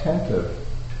are attentive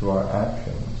to our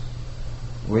actions,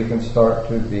 we can start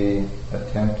to be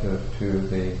attentive to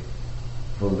the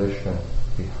volition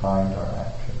behind our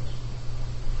actions,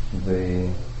 the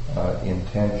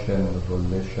intention, the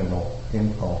volitional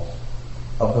impulse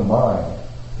of the mind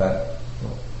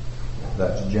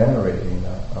that's generating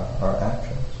our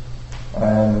actions.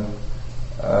 And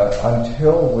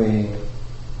until we,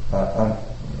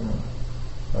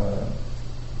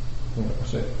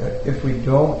 if we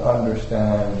don't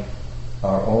understand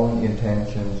our own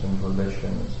intentions and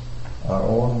volitions, our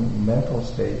own mental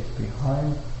states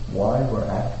behind why we're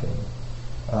acting,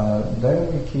 then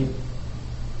we keep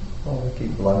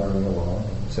blundering along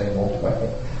in the same old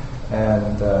way,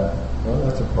 and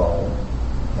that's a problem.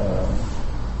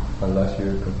 Unless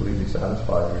you're completely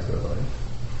satisfied with your life.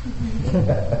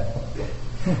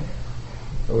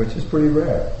 Which is pretty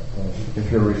rare,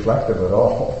 if you're reflective at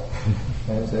all.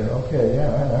 And say, okay,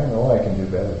 yeah, I know I can do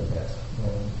better than this.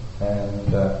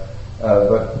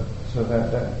 But so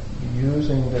that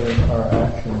using our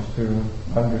actions to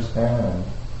understand,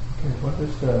 okay,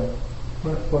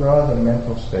 what are the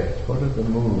mental states? What are the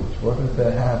moves? What are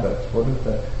the habits? What are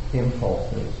the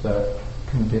impulses that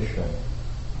condition?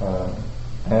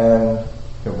 And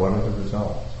what are the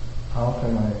results? How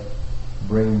can I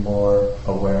bring more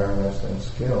awareness and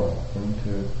skill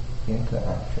into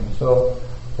action? So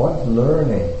one's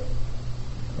learning,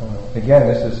 again,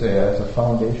 this is as a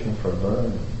foundation for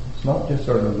learning. It's not just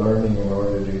sort of learning in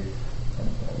order to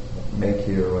make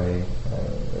you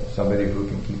somebody who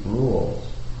can keep rules.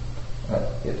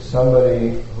 It's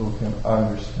somebody who can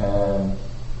understand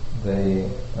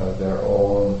their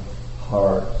own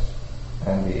hearts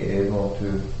and be able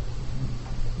to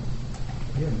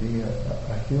be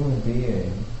a human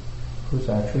being who's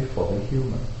actually fully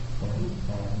human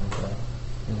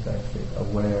and is actually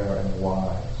aware and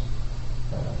wise.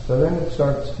 So then it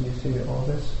starts, you see, all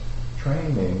this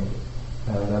training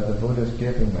that the Buddha is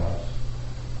giving us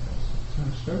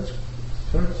starts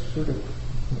sort of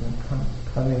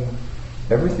coming.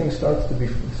 Everything starts to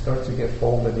get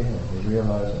folded in. We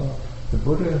realize, the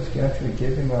Buddha is actually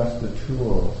giving us the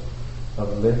tools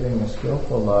of living a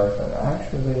skillful life and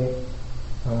actually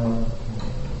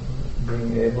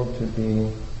being able to be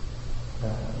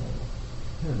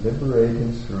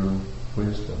liberated through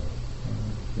wisdom,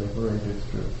 liberated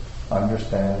through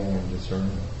understanding and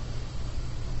discernment.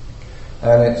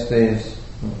 And it's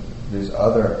these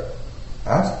other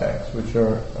aspects which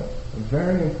are a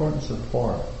very important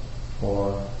support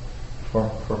for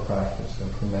practice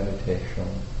and for meditation,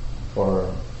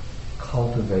 for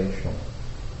cultivation.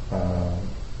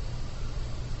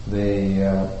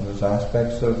 Those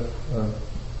aspects of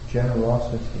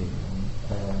generosity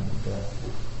and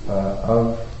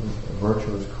of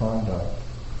virtuous conduct.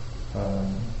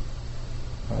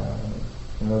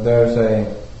 There's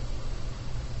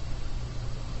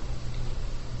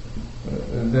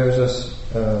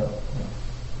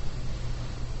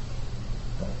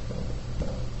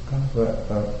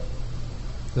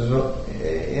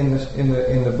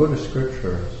in the Buddhist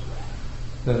scriptures,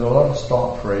 there's a lot of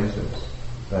stock phrases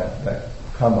that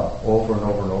come up over and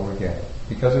over and over again,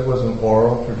 because it was an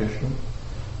oral tradition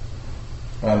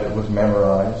and it was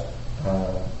memorized,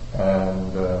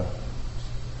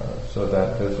 so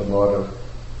that there's a lot of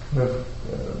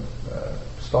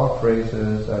stock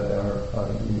phrases that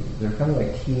they're kind of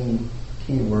like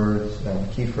key words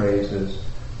and key phrases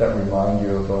that remind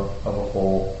you of a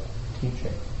whole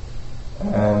teaching.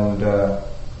 And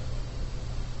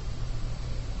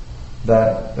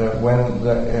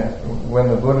when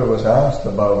the Buddha was asked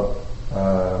about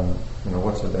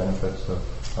what's the benefits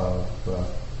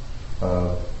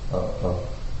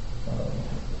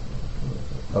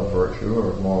of virtue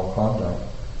or moral conduct,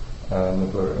 and the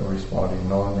Buddha responded,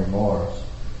 non-remorse.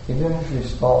 He didn't actually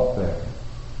stop there.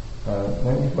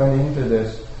 Then he went into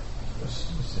this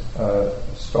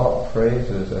stock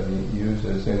phrases that he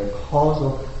uses in a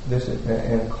causal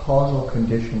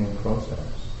conditioning process.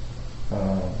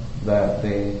 That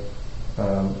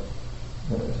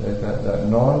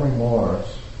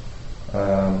non-remorse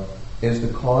is the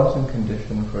cause and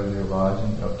condition for the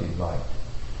arising of delight.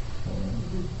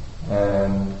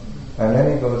 And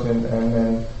then he goes in, and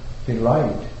then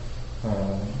delight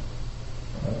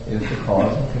is the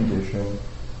cause and condition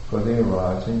for the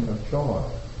arising of joy.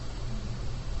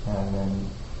 And then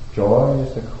joy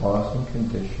is the cause and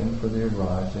condition for the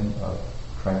arising of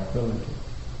tranquility.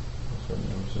 So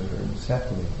there's a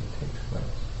settling that takes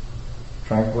place.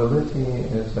 Tranquility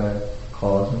is a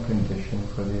cause and condition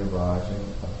for the arising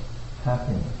of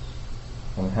happiness.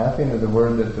 And happiness, the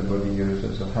word that the Buddha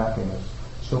uses of happiness,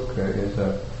 sukha, is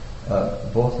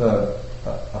both a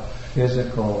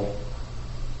physical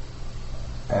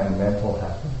and mental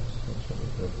happiness.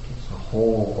 It's a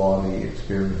whole body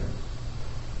experience.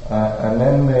 And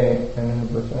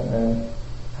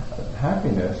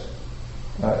happiness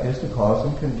is the cause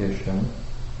and condition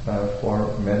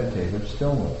for meditative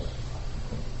stillness,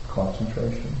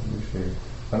 concentration. Usually,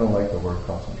 I don't like the word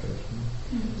concentration.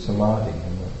 Samadhi,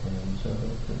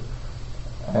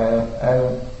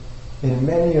 and in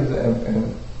many of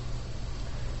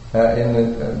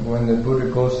when the Buddha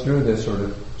goes through this sort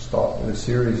of the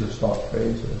series of stock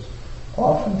phrases,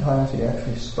 oftentimes he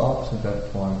actually stops at that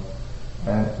point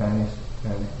and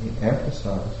he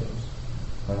emphasizes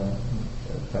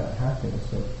that happiness,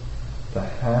 that the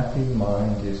happy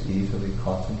mind is easily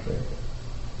concentrated,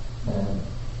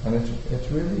 and it's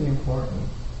really important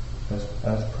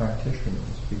as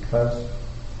practitioners, because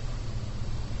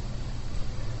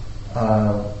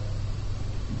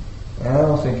and I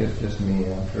don't think it's just me,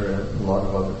 I'm sure a lot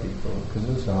of other people, because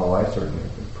this is how I certainly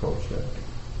approach it,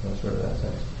 sort of that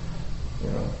sense.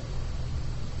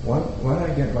 When I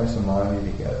get my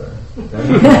samadhi together, then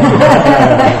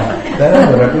I'm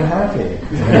going to be happy.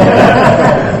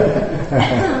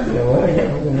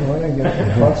 When I get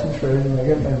concentrated, when I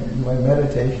get my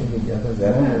meditation together,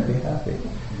 then I'm going to be happy.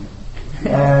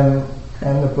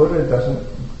 And the Buddha doesn't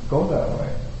go that way.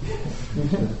 He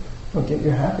says, well, get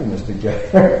your happiness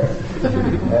together,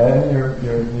 and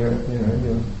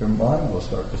your mind will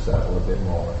start to settle a bit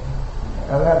more.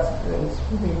 And it's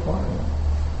really important.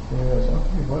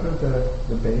 What are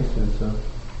the bases of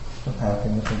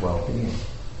happiness and well-being?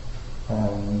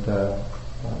 And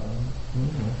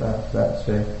that's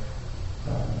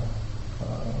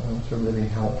a really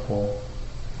helpful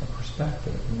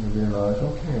perspective. And you realize,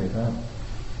 okay, that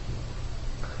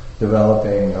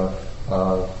developing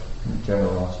of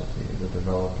generosity, the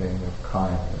developing of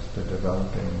kindness, the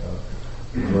developing of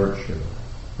virtue,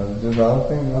 the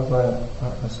developing of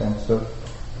a sense of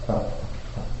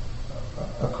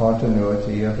a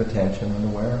continuity of attention and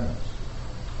awareness.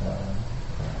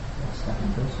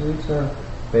 These are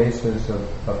bases of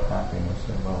happiness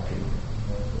and well-being.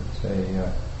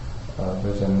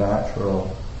 There's a natural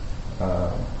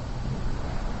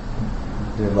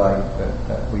delight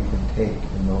that we can take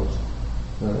in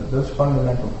those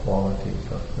fundamental qualities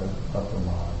of the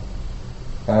mind,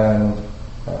 and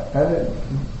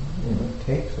it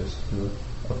takes us to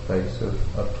a place of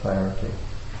clarity.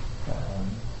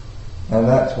 And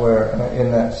that's where,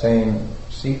 in that same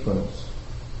sequence,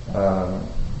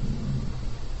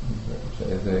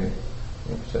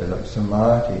 say like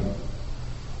samadhi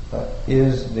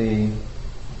is the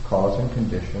cause and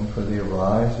condition for the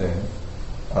arising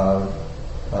of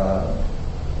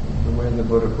the way the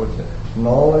Buddha puts it,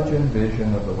 knowledge and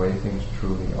vision of the way things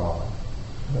truly are.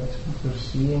 That's sort of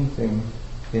seeing things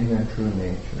in their true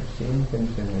nature, seeing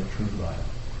things in their true light,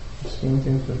 seeing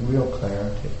things with real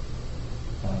clarity,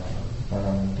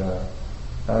 and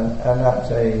that's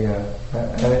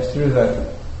and it's through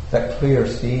that clear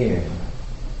seeing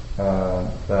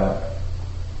that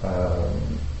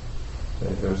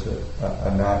there's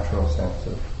a natural sense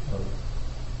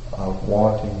of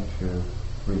wanting to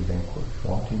relinquish,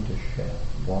 wanting to shed,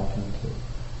 wanting to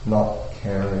not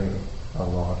carry a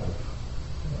lot of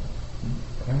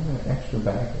extra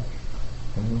baggage.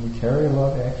 And when we carry a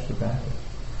lot of extra baggage,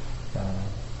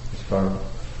 it's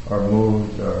our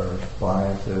moods, our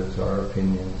biases, our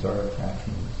opinions, our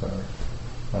attachments,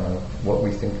 what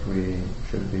we think we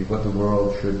should be, what the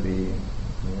world should be,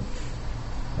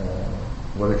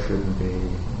 what it shouldn't be.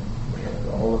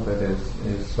 All of it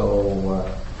is so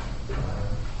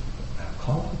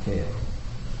complicated.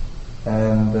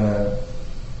 And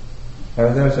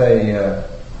there's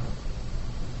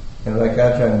like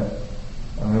Ajahn,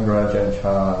 I remember Ajahn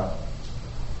Chah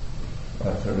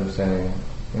sort of saying,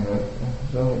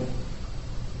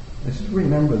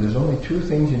 remember, there's only two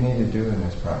things you need to do in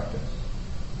this practice.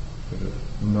 Sort of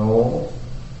know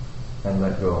and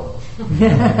let go.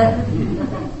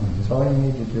 That's all you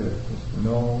need to do, just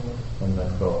know and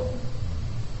let go.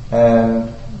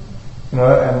 And and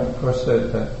of course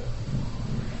that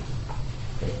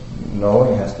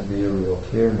knowing has to be a real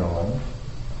clear knowing.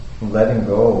 Letting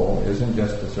go isn't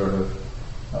just a sort of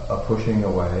a pushing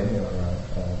away,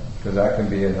 because that can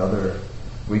be another.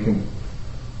 We can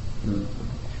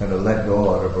kind of let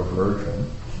go out of aversion,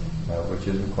 which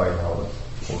isn't quite how it's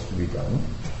supposed to be done.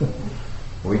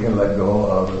 We can let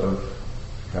go out of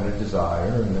kind of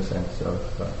desire in the sense of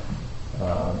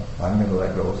I'm going to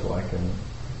let go so I can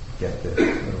get this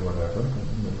or whatever.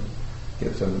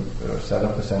 Get set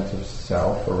up a sense of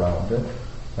self around it.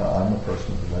 I'm a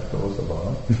person who let goes a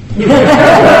lot.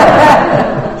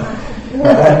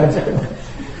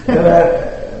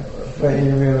 But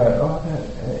you realize,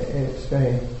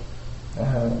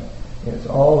 it's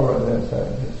all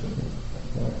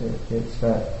it's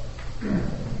that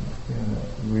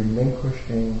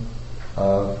relinquishing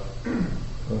of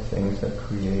the things that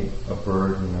create a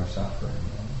burden or suffering.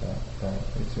 That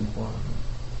it's important.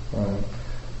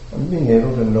 And being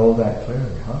able to know that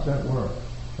clearly. How does that work?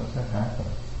 How does that happen?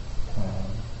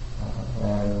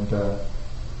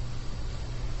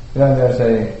 There's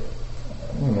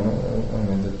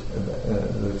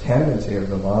the tendency of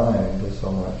the mind is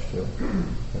so much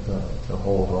to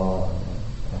hold on,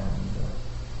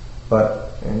 but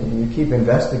you keep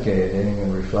investigating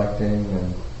and reflecting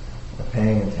and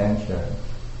paying attention,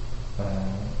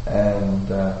 and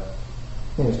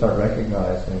you start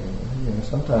recognizing.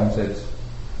 Sometimes it's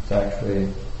actually,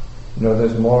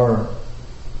 there's more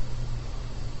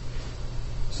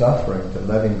suffering to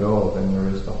letting go than there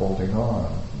is to holding on.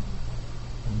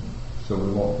 So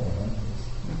we won't,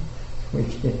 we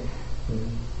can't,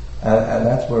 and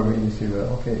that's where we see that,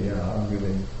 okay, I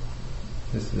really,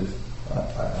 I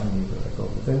need to let go.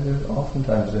 But there's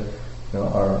oftentimes,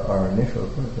 our initial,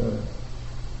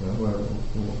 where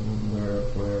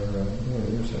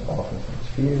there's oftentimes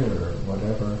fear or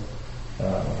whatever,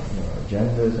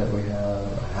 agendas that we have,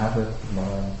 a habit of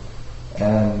mind,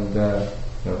 and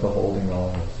the holding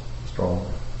on is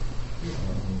stronger.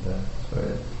 And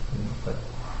but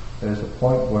there's a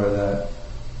point where that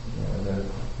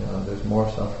there's more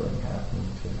suffering happening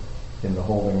in the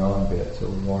holding on bit, so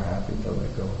we're more happy to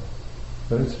let go.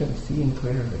 But it's just seeing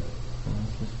clearly,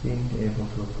 it's just being able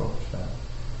to approach that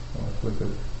with a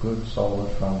good,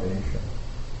 solid foundation,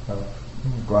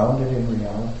 grounded in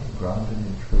reality, grounded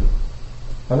in truth.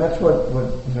 And that's what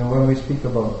when we speak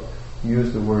about,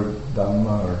 use the word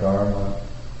Dhamma or Dharma,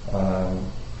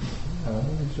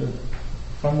 these are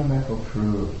fundamental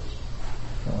truths,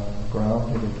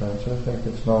 grounded in time. So I think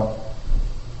it's not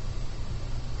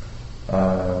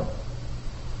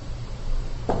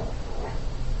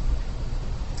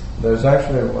there's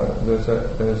actually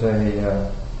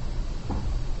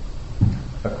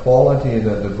a quality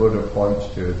that the Buddha points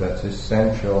to that's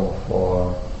essential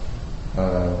for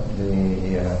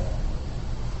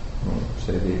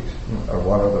or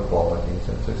one of the qualities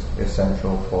that's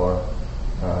essential for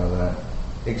that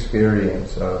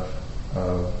experience of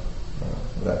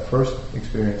that first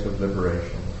experience of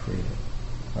liberation, of freedom,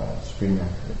 stream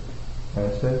entry. And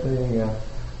it said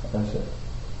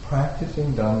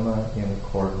practicing Dhamma in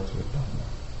accordance with Dhamma.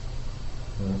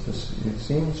 And it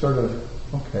seems sort of,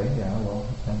 okay, what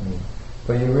does that mean?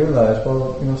 But you realize,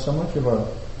 so much of our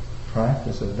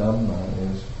practice of Dhamma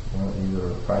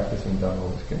either practicing Dhamma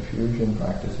with confusion,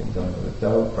 practicing Dhamma with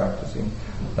doubt, practicing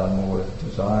Dhamma with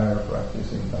desire,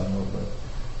 practicing Dhamma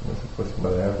with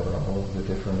whatever, all of the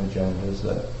different agendas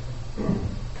that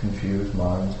confused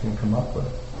minds can come up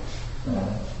with.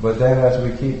 But then as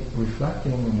we keep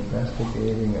reflecting and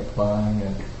investigating, applying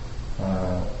and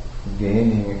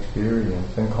gaining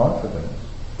experience and confidence,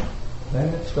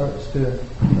 then it starts to,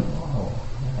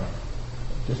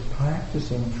 just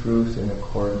practicing truth in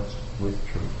accordance with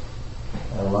truth,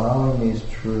 allowing these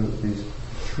truth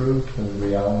and the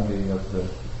reality of the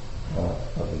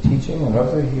teaching and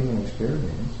of the human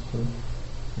experience to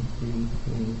be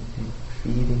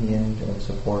feeding into and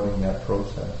supporting that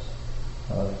process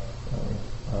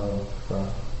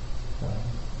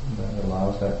that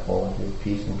allows that quality of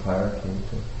peace and clarity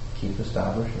to keep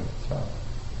establishing itself.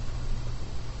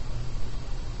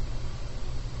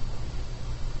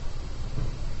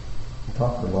 I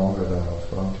talked for longer than I was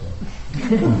going to.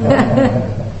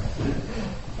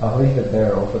 I'll leave it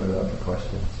there, open it up to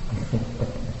questions.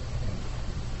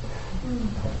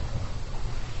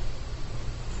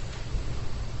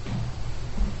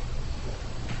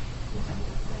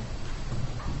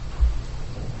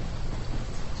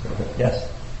 Yes.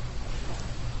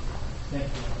 Thank you.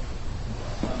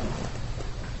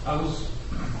 I was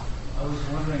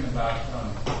wondering about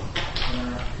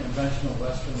in our conventional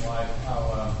Western life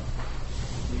how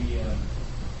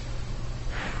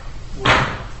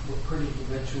we're pretty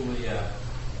habitually in a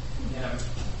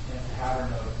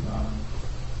pattern of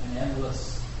an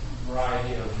endless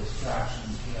variety of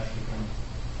distractions. You can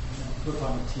flip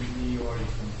on the TV, or you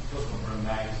can flip over a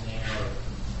magazine, or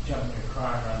jump in your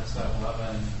car and run to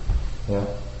 7-Eleven. Yeah.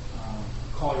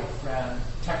 Call your friend,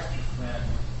 text your friend,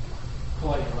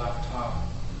 pull out your laptop.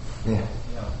 Yeah.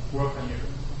 Work on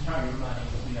count your money.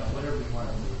 Whatever you want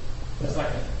to do. There's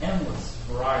like an endless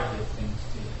variety of things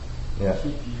to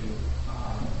keep you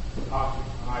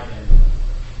occupied and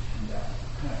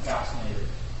kind of fascinated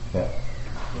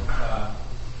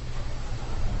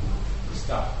with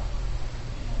stuff.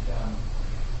 And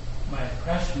my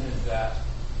impression is that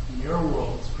in your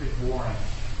world it's pretty boring.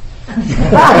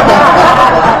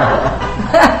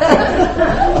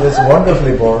 It's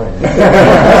wonderfly boring.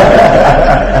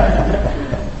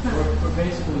 We're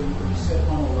basically, you sit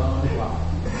home alone a lot.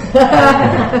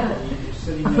 You're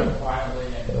sitting there quietly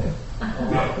and a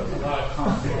lot of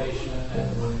contemplation and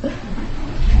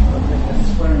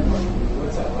swearing.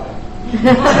 What's that like?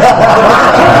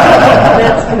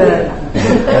 That's good.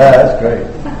 Yeah, that's great.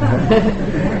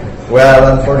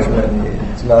 Well, unfortunately,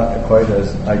 it's not quite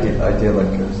as idyllic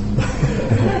as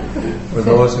for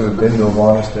those who have been to a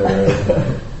monastery.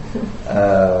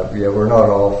 We're not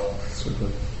all sort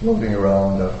of floating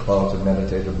around clouds of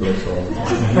meditative bliss all the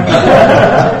time.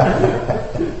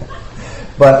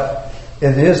 But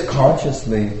it is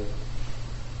consciously,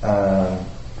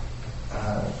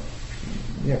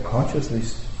 consciously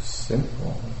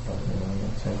simple, in the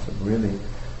sense of really,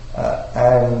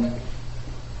 and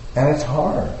it's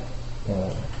hard.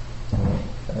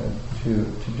 To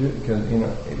do it because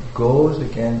it goes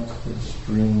against the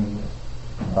stream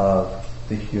of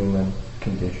the human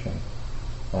condition,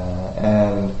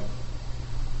 and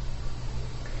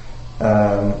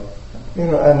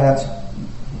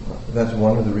that's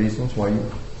one of the reasons why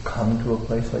you come to a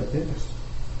place like this.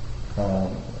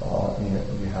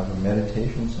 You have a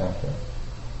meditation center.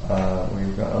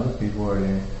 We've got other people who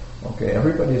are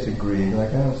everybody's agreeing. Like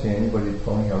I don't see anybody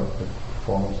pulling out the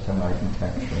forms tonight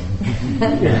intention,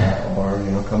 or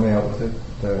coming out with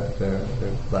their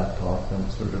laptop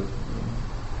and sort of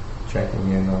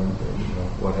checking in on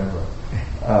whatever.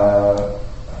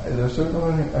 There's sort of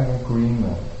an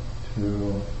agreement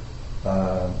to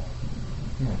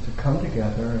come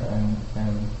together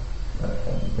and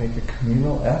make a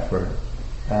communal effort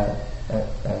at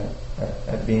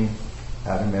being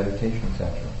at a meditation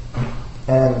center,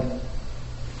 and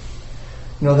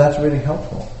that's really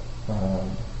helpful.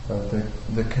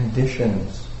 The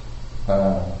conditions,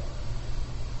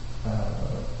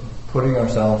 putting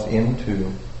ourselves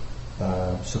into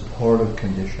supportive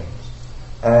conditions,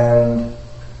 and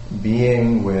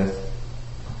being with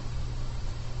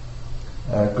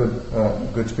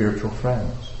good spiritual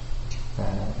friends,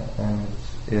 and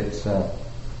it's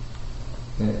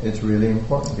really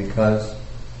important because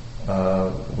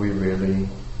we really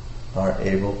are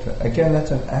able to. Again,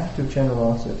 that's an act of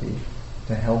generosity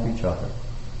to help each other,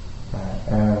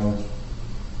 and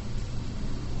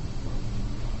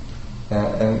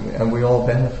we all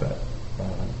benefit,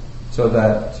 so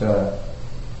that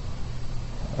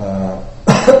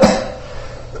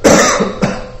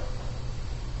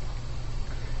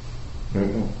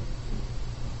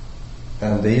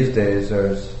and these days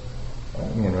there's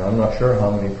I'm not sure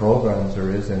how many programs there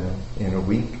is in a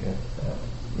week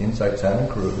inside Santa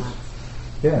Cruz.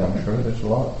 Yeah, I'm sure there's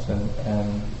lots, and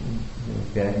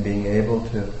being able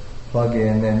to plug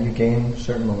in, and you gain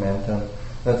certain momentum.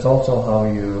 That's also how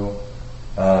you,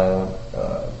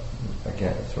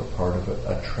 again, it's sort of part of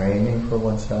a training for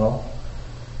oneself,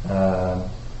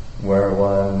 where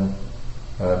one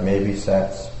maybe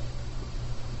sets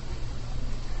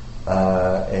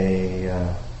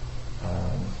a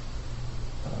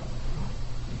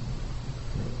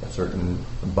certain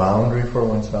boundary for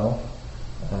oneself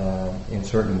in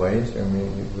certain ways. I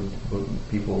mean,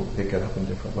 people pick it up in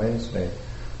different ways. Say,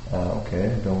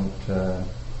 okay, I don't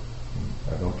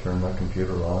turn my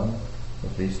computer on,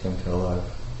 at least until I've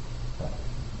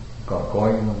got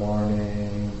going in the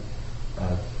morning,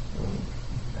 I've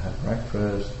had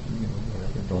breakfast,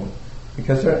 whatever. Don't,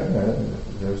 because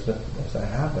there's a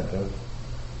habit of,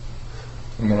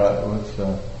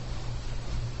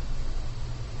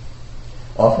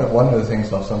 often one of the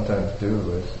things I'll sometimes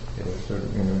do is sort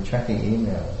of, checking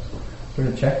emails, sort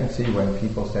of check and see when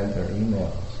people send their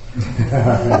emails.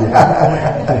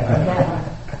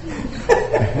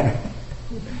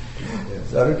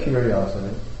 It's out of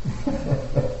curiosity.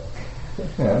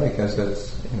 Because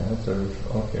it's, sort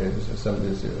of, okay, this is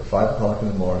somebody's 5 o'clock in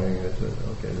the morning,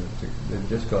 they've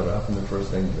just got up, and the first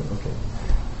thing you do,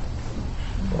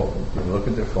 you look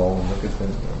at their phone, look at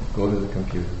things, go to the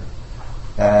computer,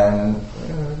 and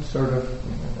sort of,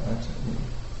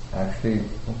 actually,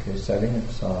 setting it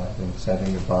aside and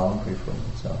setting a boundary for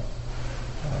oneself.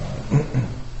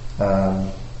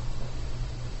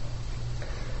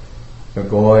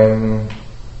 Going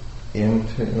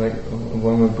into, when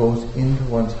one goes into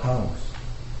one's house,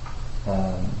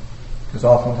 because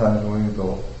oftentimes when we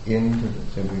go into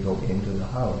the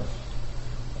house,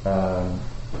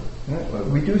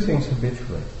 we do things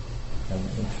habitually, and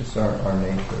it's just our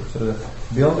nature. So the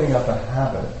building up a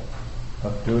habit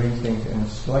of doing things in a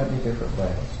slightly different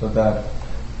way, so that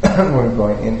we're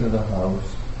going into the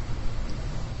house,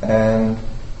 and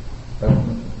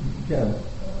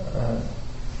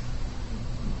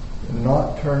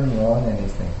not turning on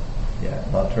anything.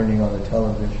 Not turning on the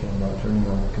television, not turning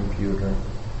on the computer,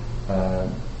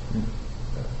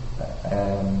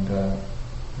 and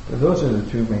those are the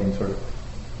two main sort of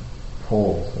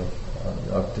poles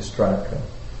of distraction.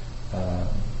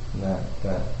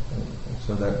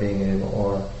 So that being able,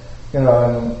 or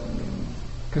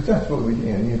because that's what we do.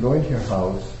 You go into your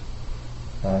house,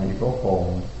 you go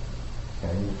home,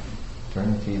 and you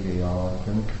turn the TV on,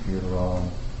 turn the computer on.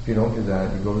 If you don't do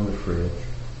that, you go to the fridge.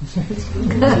 see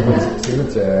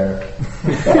what's there.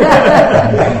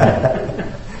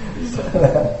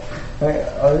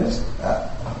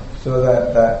 So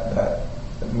that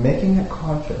making it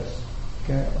conscious.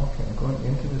 Okay, I'm going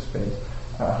into the space.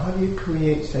 How do you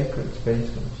create sacred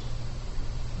spaces?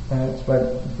 And it's by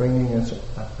bringing us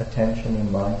attention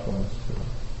and mindfulness to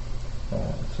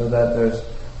it, so that there's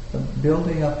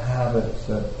building up habits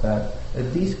that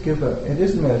at least give a. It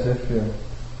isn't as if you're.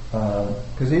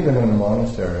 Because even in a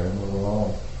monastery, we're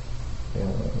all,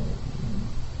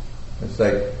 it's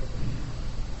like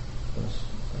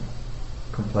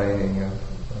complaining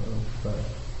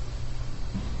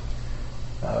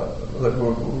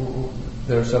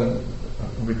there's some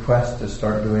request to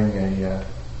start doing a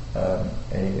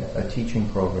teaching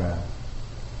program,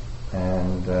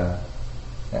 and I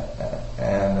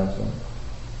was like,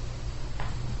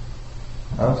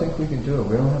 I don't think we can do it.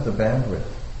 We don't have the bandwidth.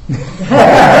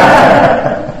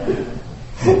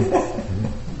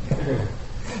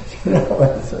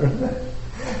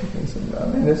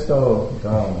 It's so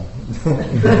dumb,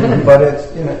 but it's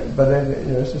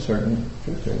there's a certain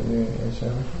truth to it.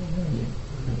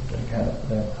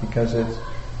 Because it's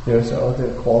there's all the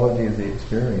quality of the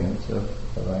experience of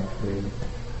actually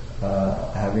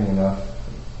having enough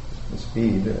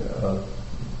speed of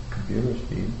computer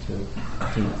speed to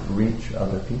reach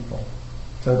other people.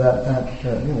 So that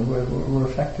we're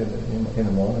affected in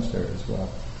a monastery as well,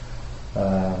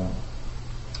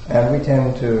 and we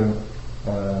tend to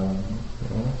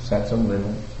set some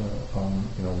limits on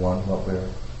what we're.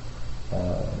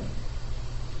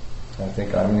 I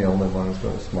think I'm the only one who's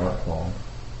got a smartphone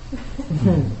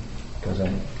because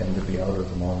I tend to be out of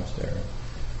the monastery,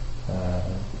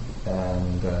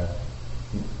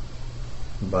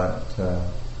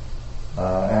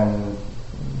 and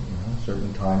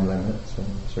certain time limits and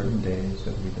certain days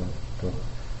that we don't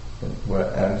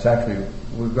and it's actually,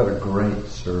 we've got a great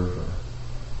server.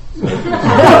 So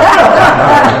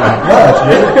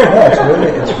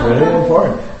it's really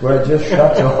important. Where it just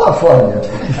shuts off on you.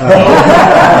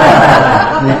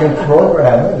 You can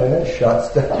program it and it shuts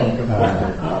down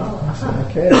completely. I said,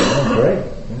 okay, that's great.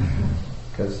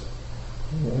 Because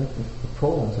the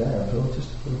pull is there, so just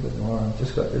a little bit more. I've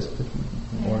just got this bit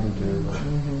more to do.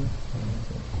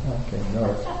 Okay, no,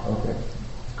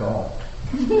 it's gone.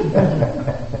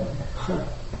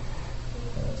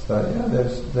 So yeah,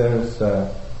 there's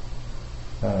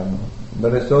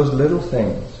but it's those little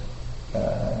things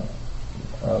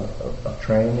of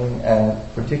training, and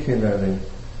particularly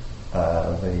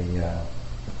having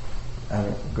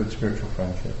good spiritual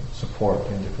friendship, support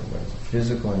in different ways. The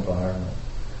physical environment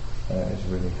is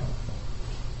really helpful.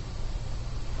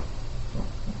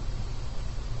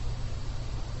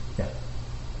 Yeah.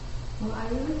 Well, I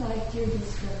really liked your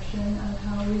description of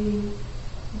how we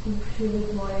should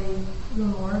avoid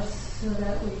remorse so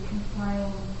that we can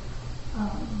find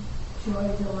joy,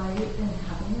 delight, and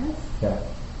happiness. Yeah.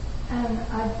 And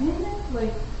I've been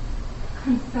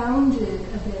confounded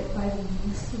a bit by the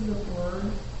use of the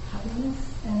word happiness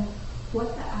and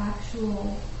what the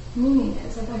actual meaning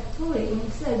is. Like when you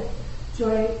said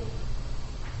joy,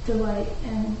 delight,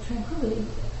 and tranquility,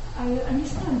 I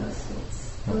understand those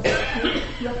states. Those I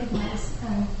recognize,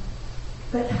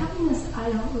 but happiness I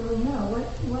don't really know.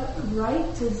 What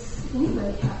right does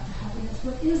anybody have to happiness?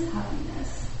 What is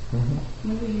happiness? Mm-hmm.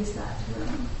 When we use that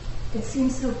term, it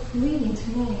seems so fleeting to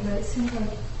me, but it seems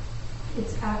like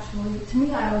it's actually, to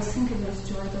me, I always think of it as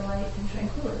joy, delight, and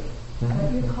tranquility. Mm-hmm.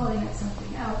 But you're calling it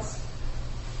something else.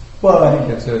 Well, I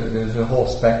think there's a whole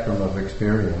spectrum of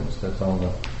experience that's on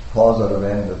the positive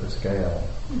end of the scale,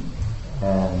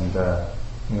 and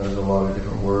there's a lot of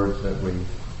different words that we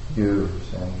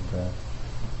use,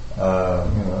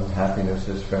 and happiness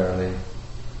is fairly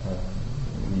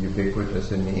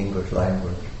ubiquitous in the English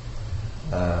language,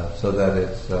 so that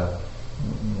it's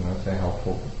it's a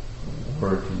helpful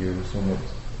word to use, and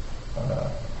it's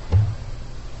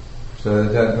so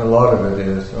that a lot of it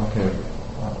is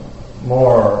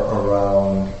more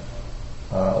around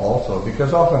also,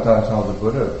 because oftentimes how the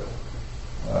Buddha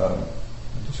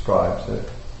describes it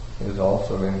is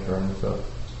also in terms of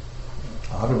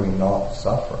how do we not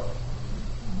suffer,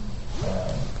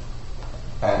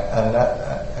 and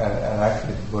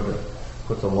actually the Buddha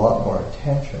puts a lot more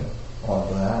attention on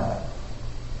that,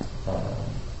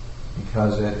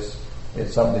 because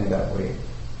it's something that we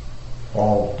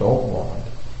all don't want,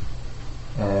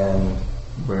 and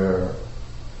we're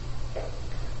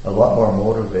a lot more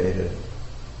motivated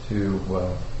to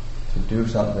do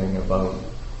something about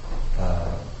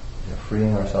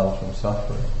freeing ourselves from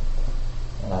suffering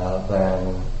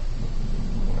than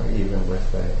even with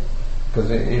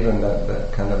because even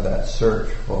that kind of that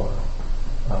search for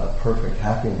perfect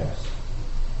happiness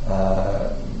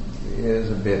is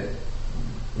a bit.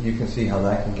 You can see how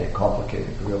that can get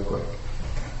complicated real quick.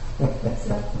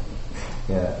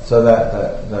 Yeah. So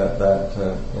that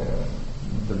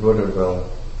the Buddha will,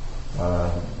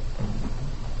 I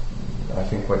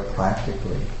think, quite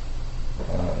practically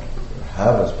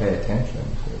have us pay attention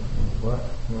to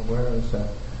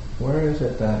where is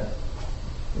it that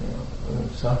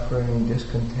suffering,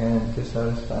 discontent,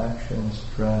 dissatisfaction,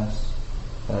 stress,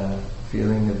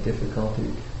 feeling of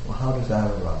difficulty. Well, how does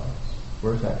that arise?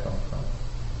 Where does that come from?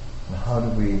 And how do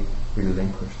we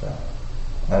relinquish that?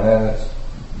 And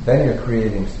then you're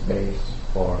creating space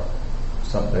for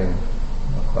something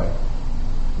quite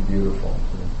beautiful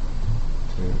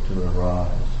to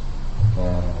arise,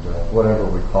 and whatever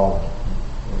we call it.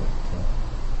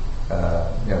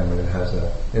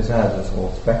 It has this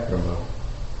whole spectrum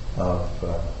of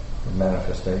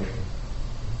manifestation.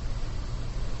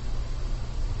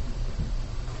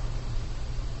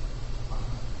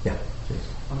 Yeah, please.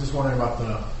 I'm just wondering about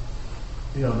the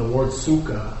word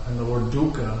sukha and the word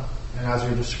dukkha, and as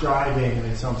you're describing,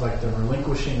 it sounds like the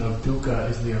relinquishing of dukkha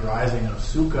is the arising of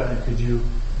sukha. And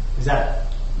is that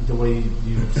the way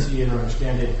you see it or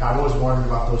understand it? I've always wondered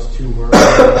about those two words,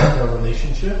 their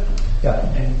relationship. Yeah.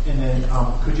 And then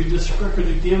could you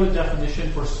give a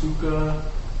definition for sukha?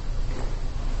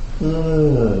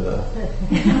 Those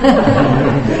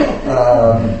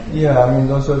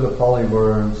are the Pali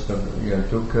words.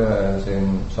 Dukkha as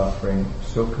in suffering,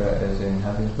 sukha as in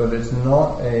happiness, but it's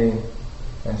not a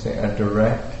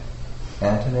direct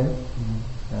antonym.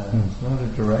 It's not a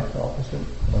direct opposite.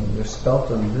 They're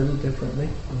spelt a little differently.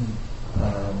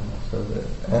 So that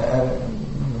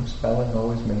spelling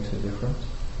always makes a difference.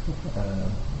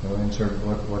 Insert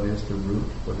what is the root,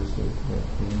 what is the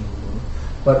meaning of the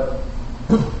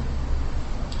root.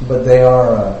 But they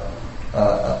are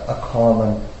a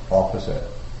common opposite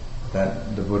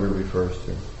that the Buddha refers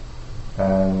to.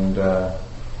 And I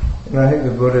think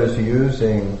the Buddha is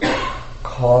using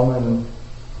common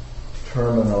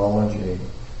terminology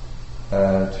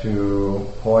to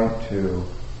point to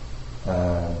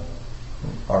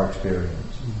our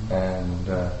experience. And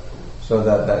so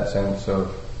that sense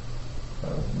of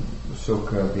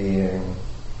sukha being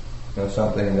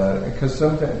something that, because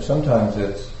sometimes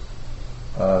it's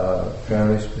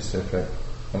fairly specific,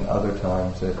 and other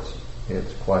times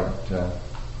it's quite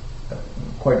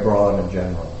broad and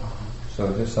general.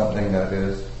 So just something that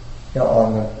is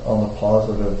on the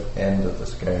positive end of the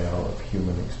scale of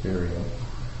human experience,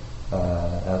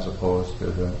 as opposed to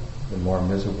the more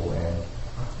miserable end.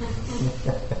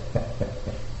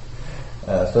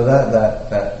 So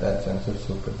that sense of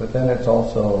sukha. But then it's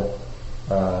also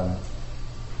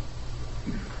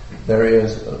there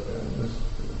is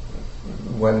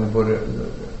when the Buddha,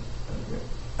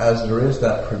 as there is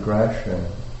that progression,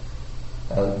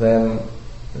 then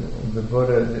the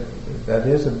Buddha, that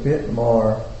is a bit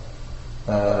more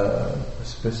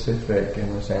specific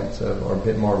in the sense of, or a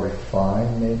bit more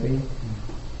refined maybe,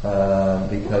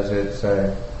 because it's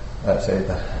let's say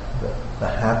the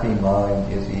happy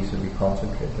mind is easily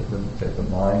concentrated. The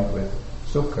mind with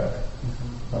sukha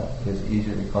is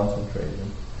easily concentrated.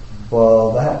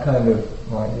 Well, that kind of,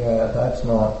 that's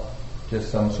not just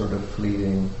some sort of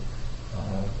fleeting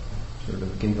sort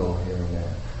of giggle here and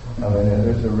there. I mean,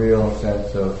 there's a real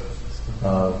sense of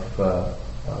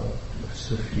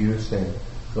suffusing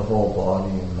the whole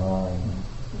body and mind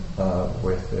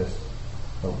with this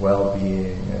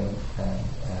well-being and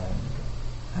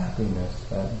happiness.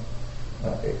 And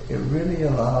it really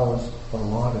allows a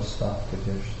lot of stuff to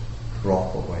just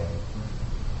drop away.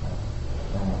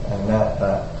 And that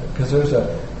because there's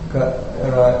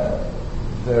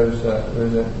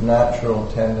a natural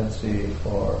tendency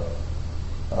for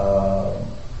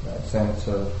that sense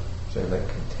of, say, like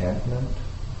contentment,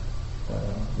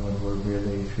 when we're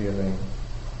really feeling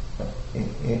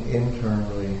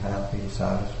internally happy,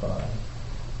 satisfied.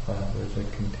 There's a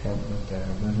contentment there.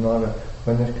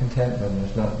 When there's contentment,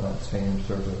 there's not that same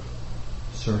sort of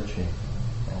searching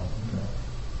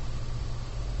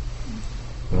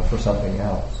and for something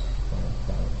else,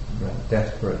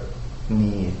 desperate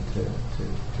need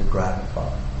to gratify.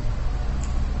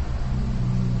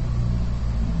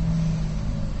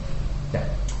 Yeah.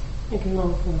 Thank you,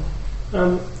 Longful.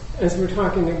 As we're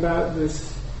talking about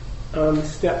this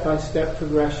step-by-step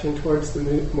progression towards the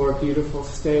more beautiful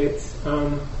states,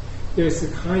 there's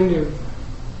a kind of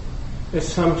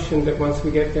assumption that once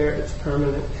we get there, it's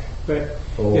permanent. But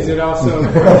is it also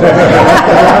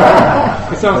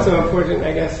it's also important,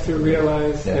 I guess, to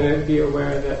realize and be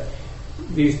aware that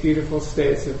these beautiful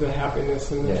states of the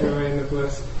happiness and the joy and the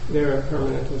bliss, they're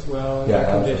impermanent as well, and they're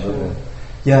conditioned. Absolutely.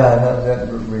 Yeah, that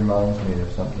reminds me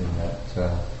of something that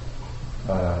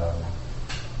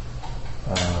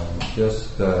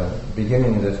just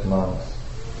beginning of this month,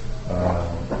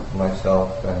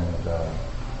 myself and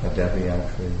Debbie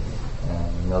actually,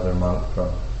 and another monk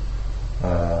from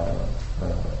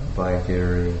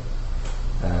Vaidiri,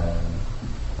 and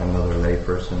another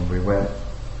layperson, we went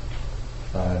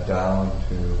down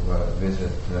to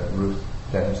visit Ruth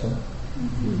Dennison.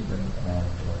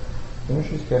 And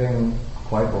she's getting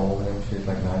quite old. I think she's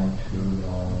like 92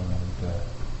 now,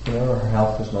 and her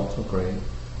health is not so great.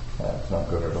 It's not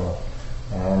good at all.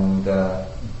 And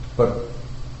but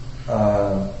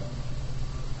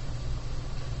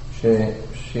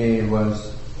she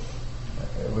was.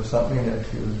 It was something that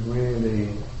she was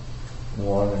really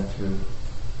wanting to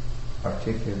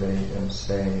articulate and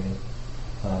say,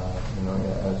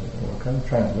 as kind of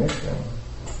transmission.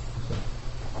 So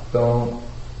don't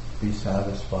be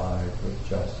satisfied with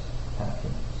just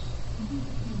happiness.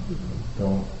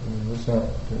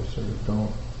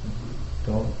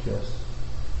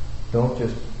 Don't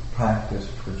just practice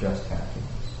for just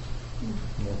happiness.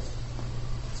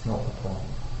 It's not the point.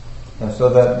 And so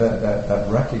that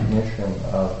recognition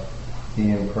of the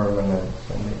impermanence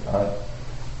and the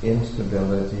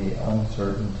instability,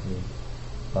 uncertainty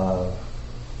of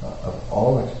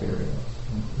all experience,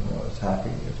 it's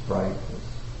happy, it's bright,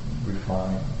 it's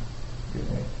refined,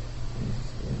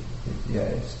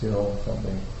 it's still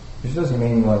something. Which doesn't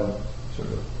mean one sort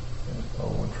of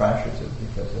one trashes it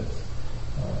because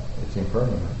it's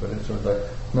impermanent, but it's sort of like,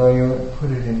 no, you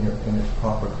put it in its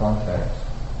proper context.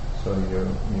 So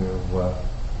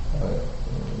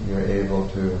you're able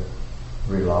to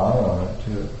rely on it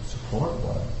to support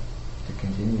one, to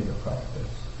continue to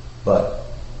practice. But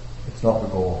it's not the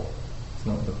goal. It's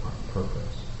not the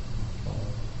purpose.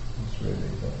 It's really,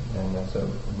 and so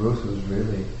Ruth was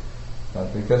really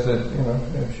because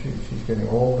she's getting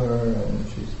older and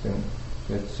she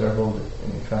had several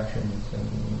infections and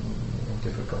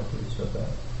difficulties, so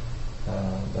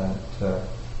that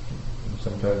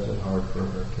sometimes it's hard for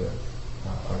her to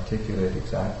articulate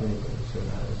exactly, but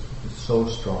it's so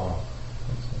strong.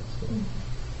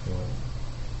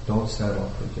 Don't settle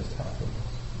for just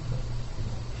happiness.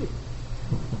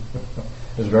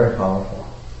 It's very powerful.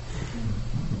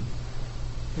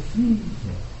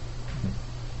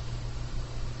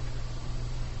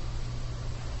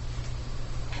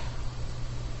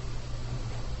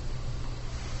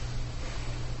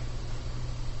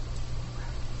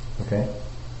 Okay?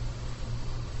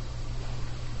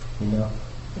 Enough?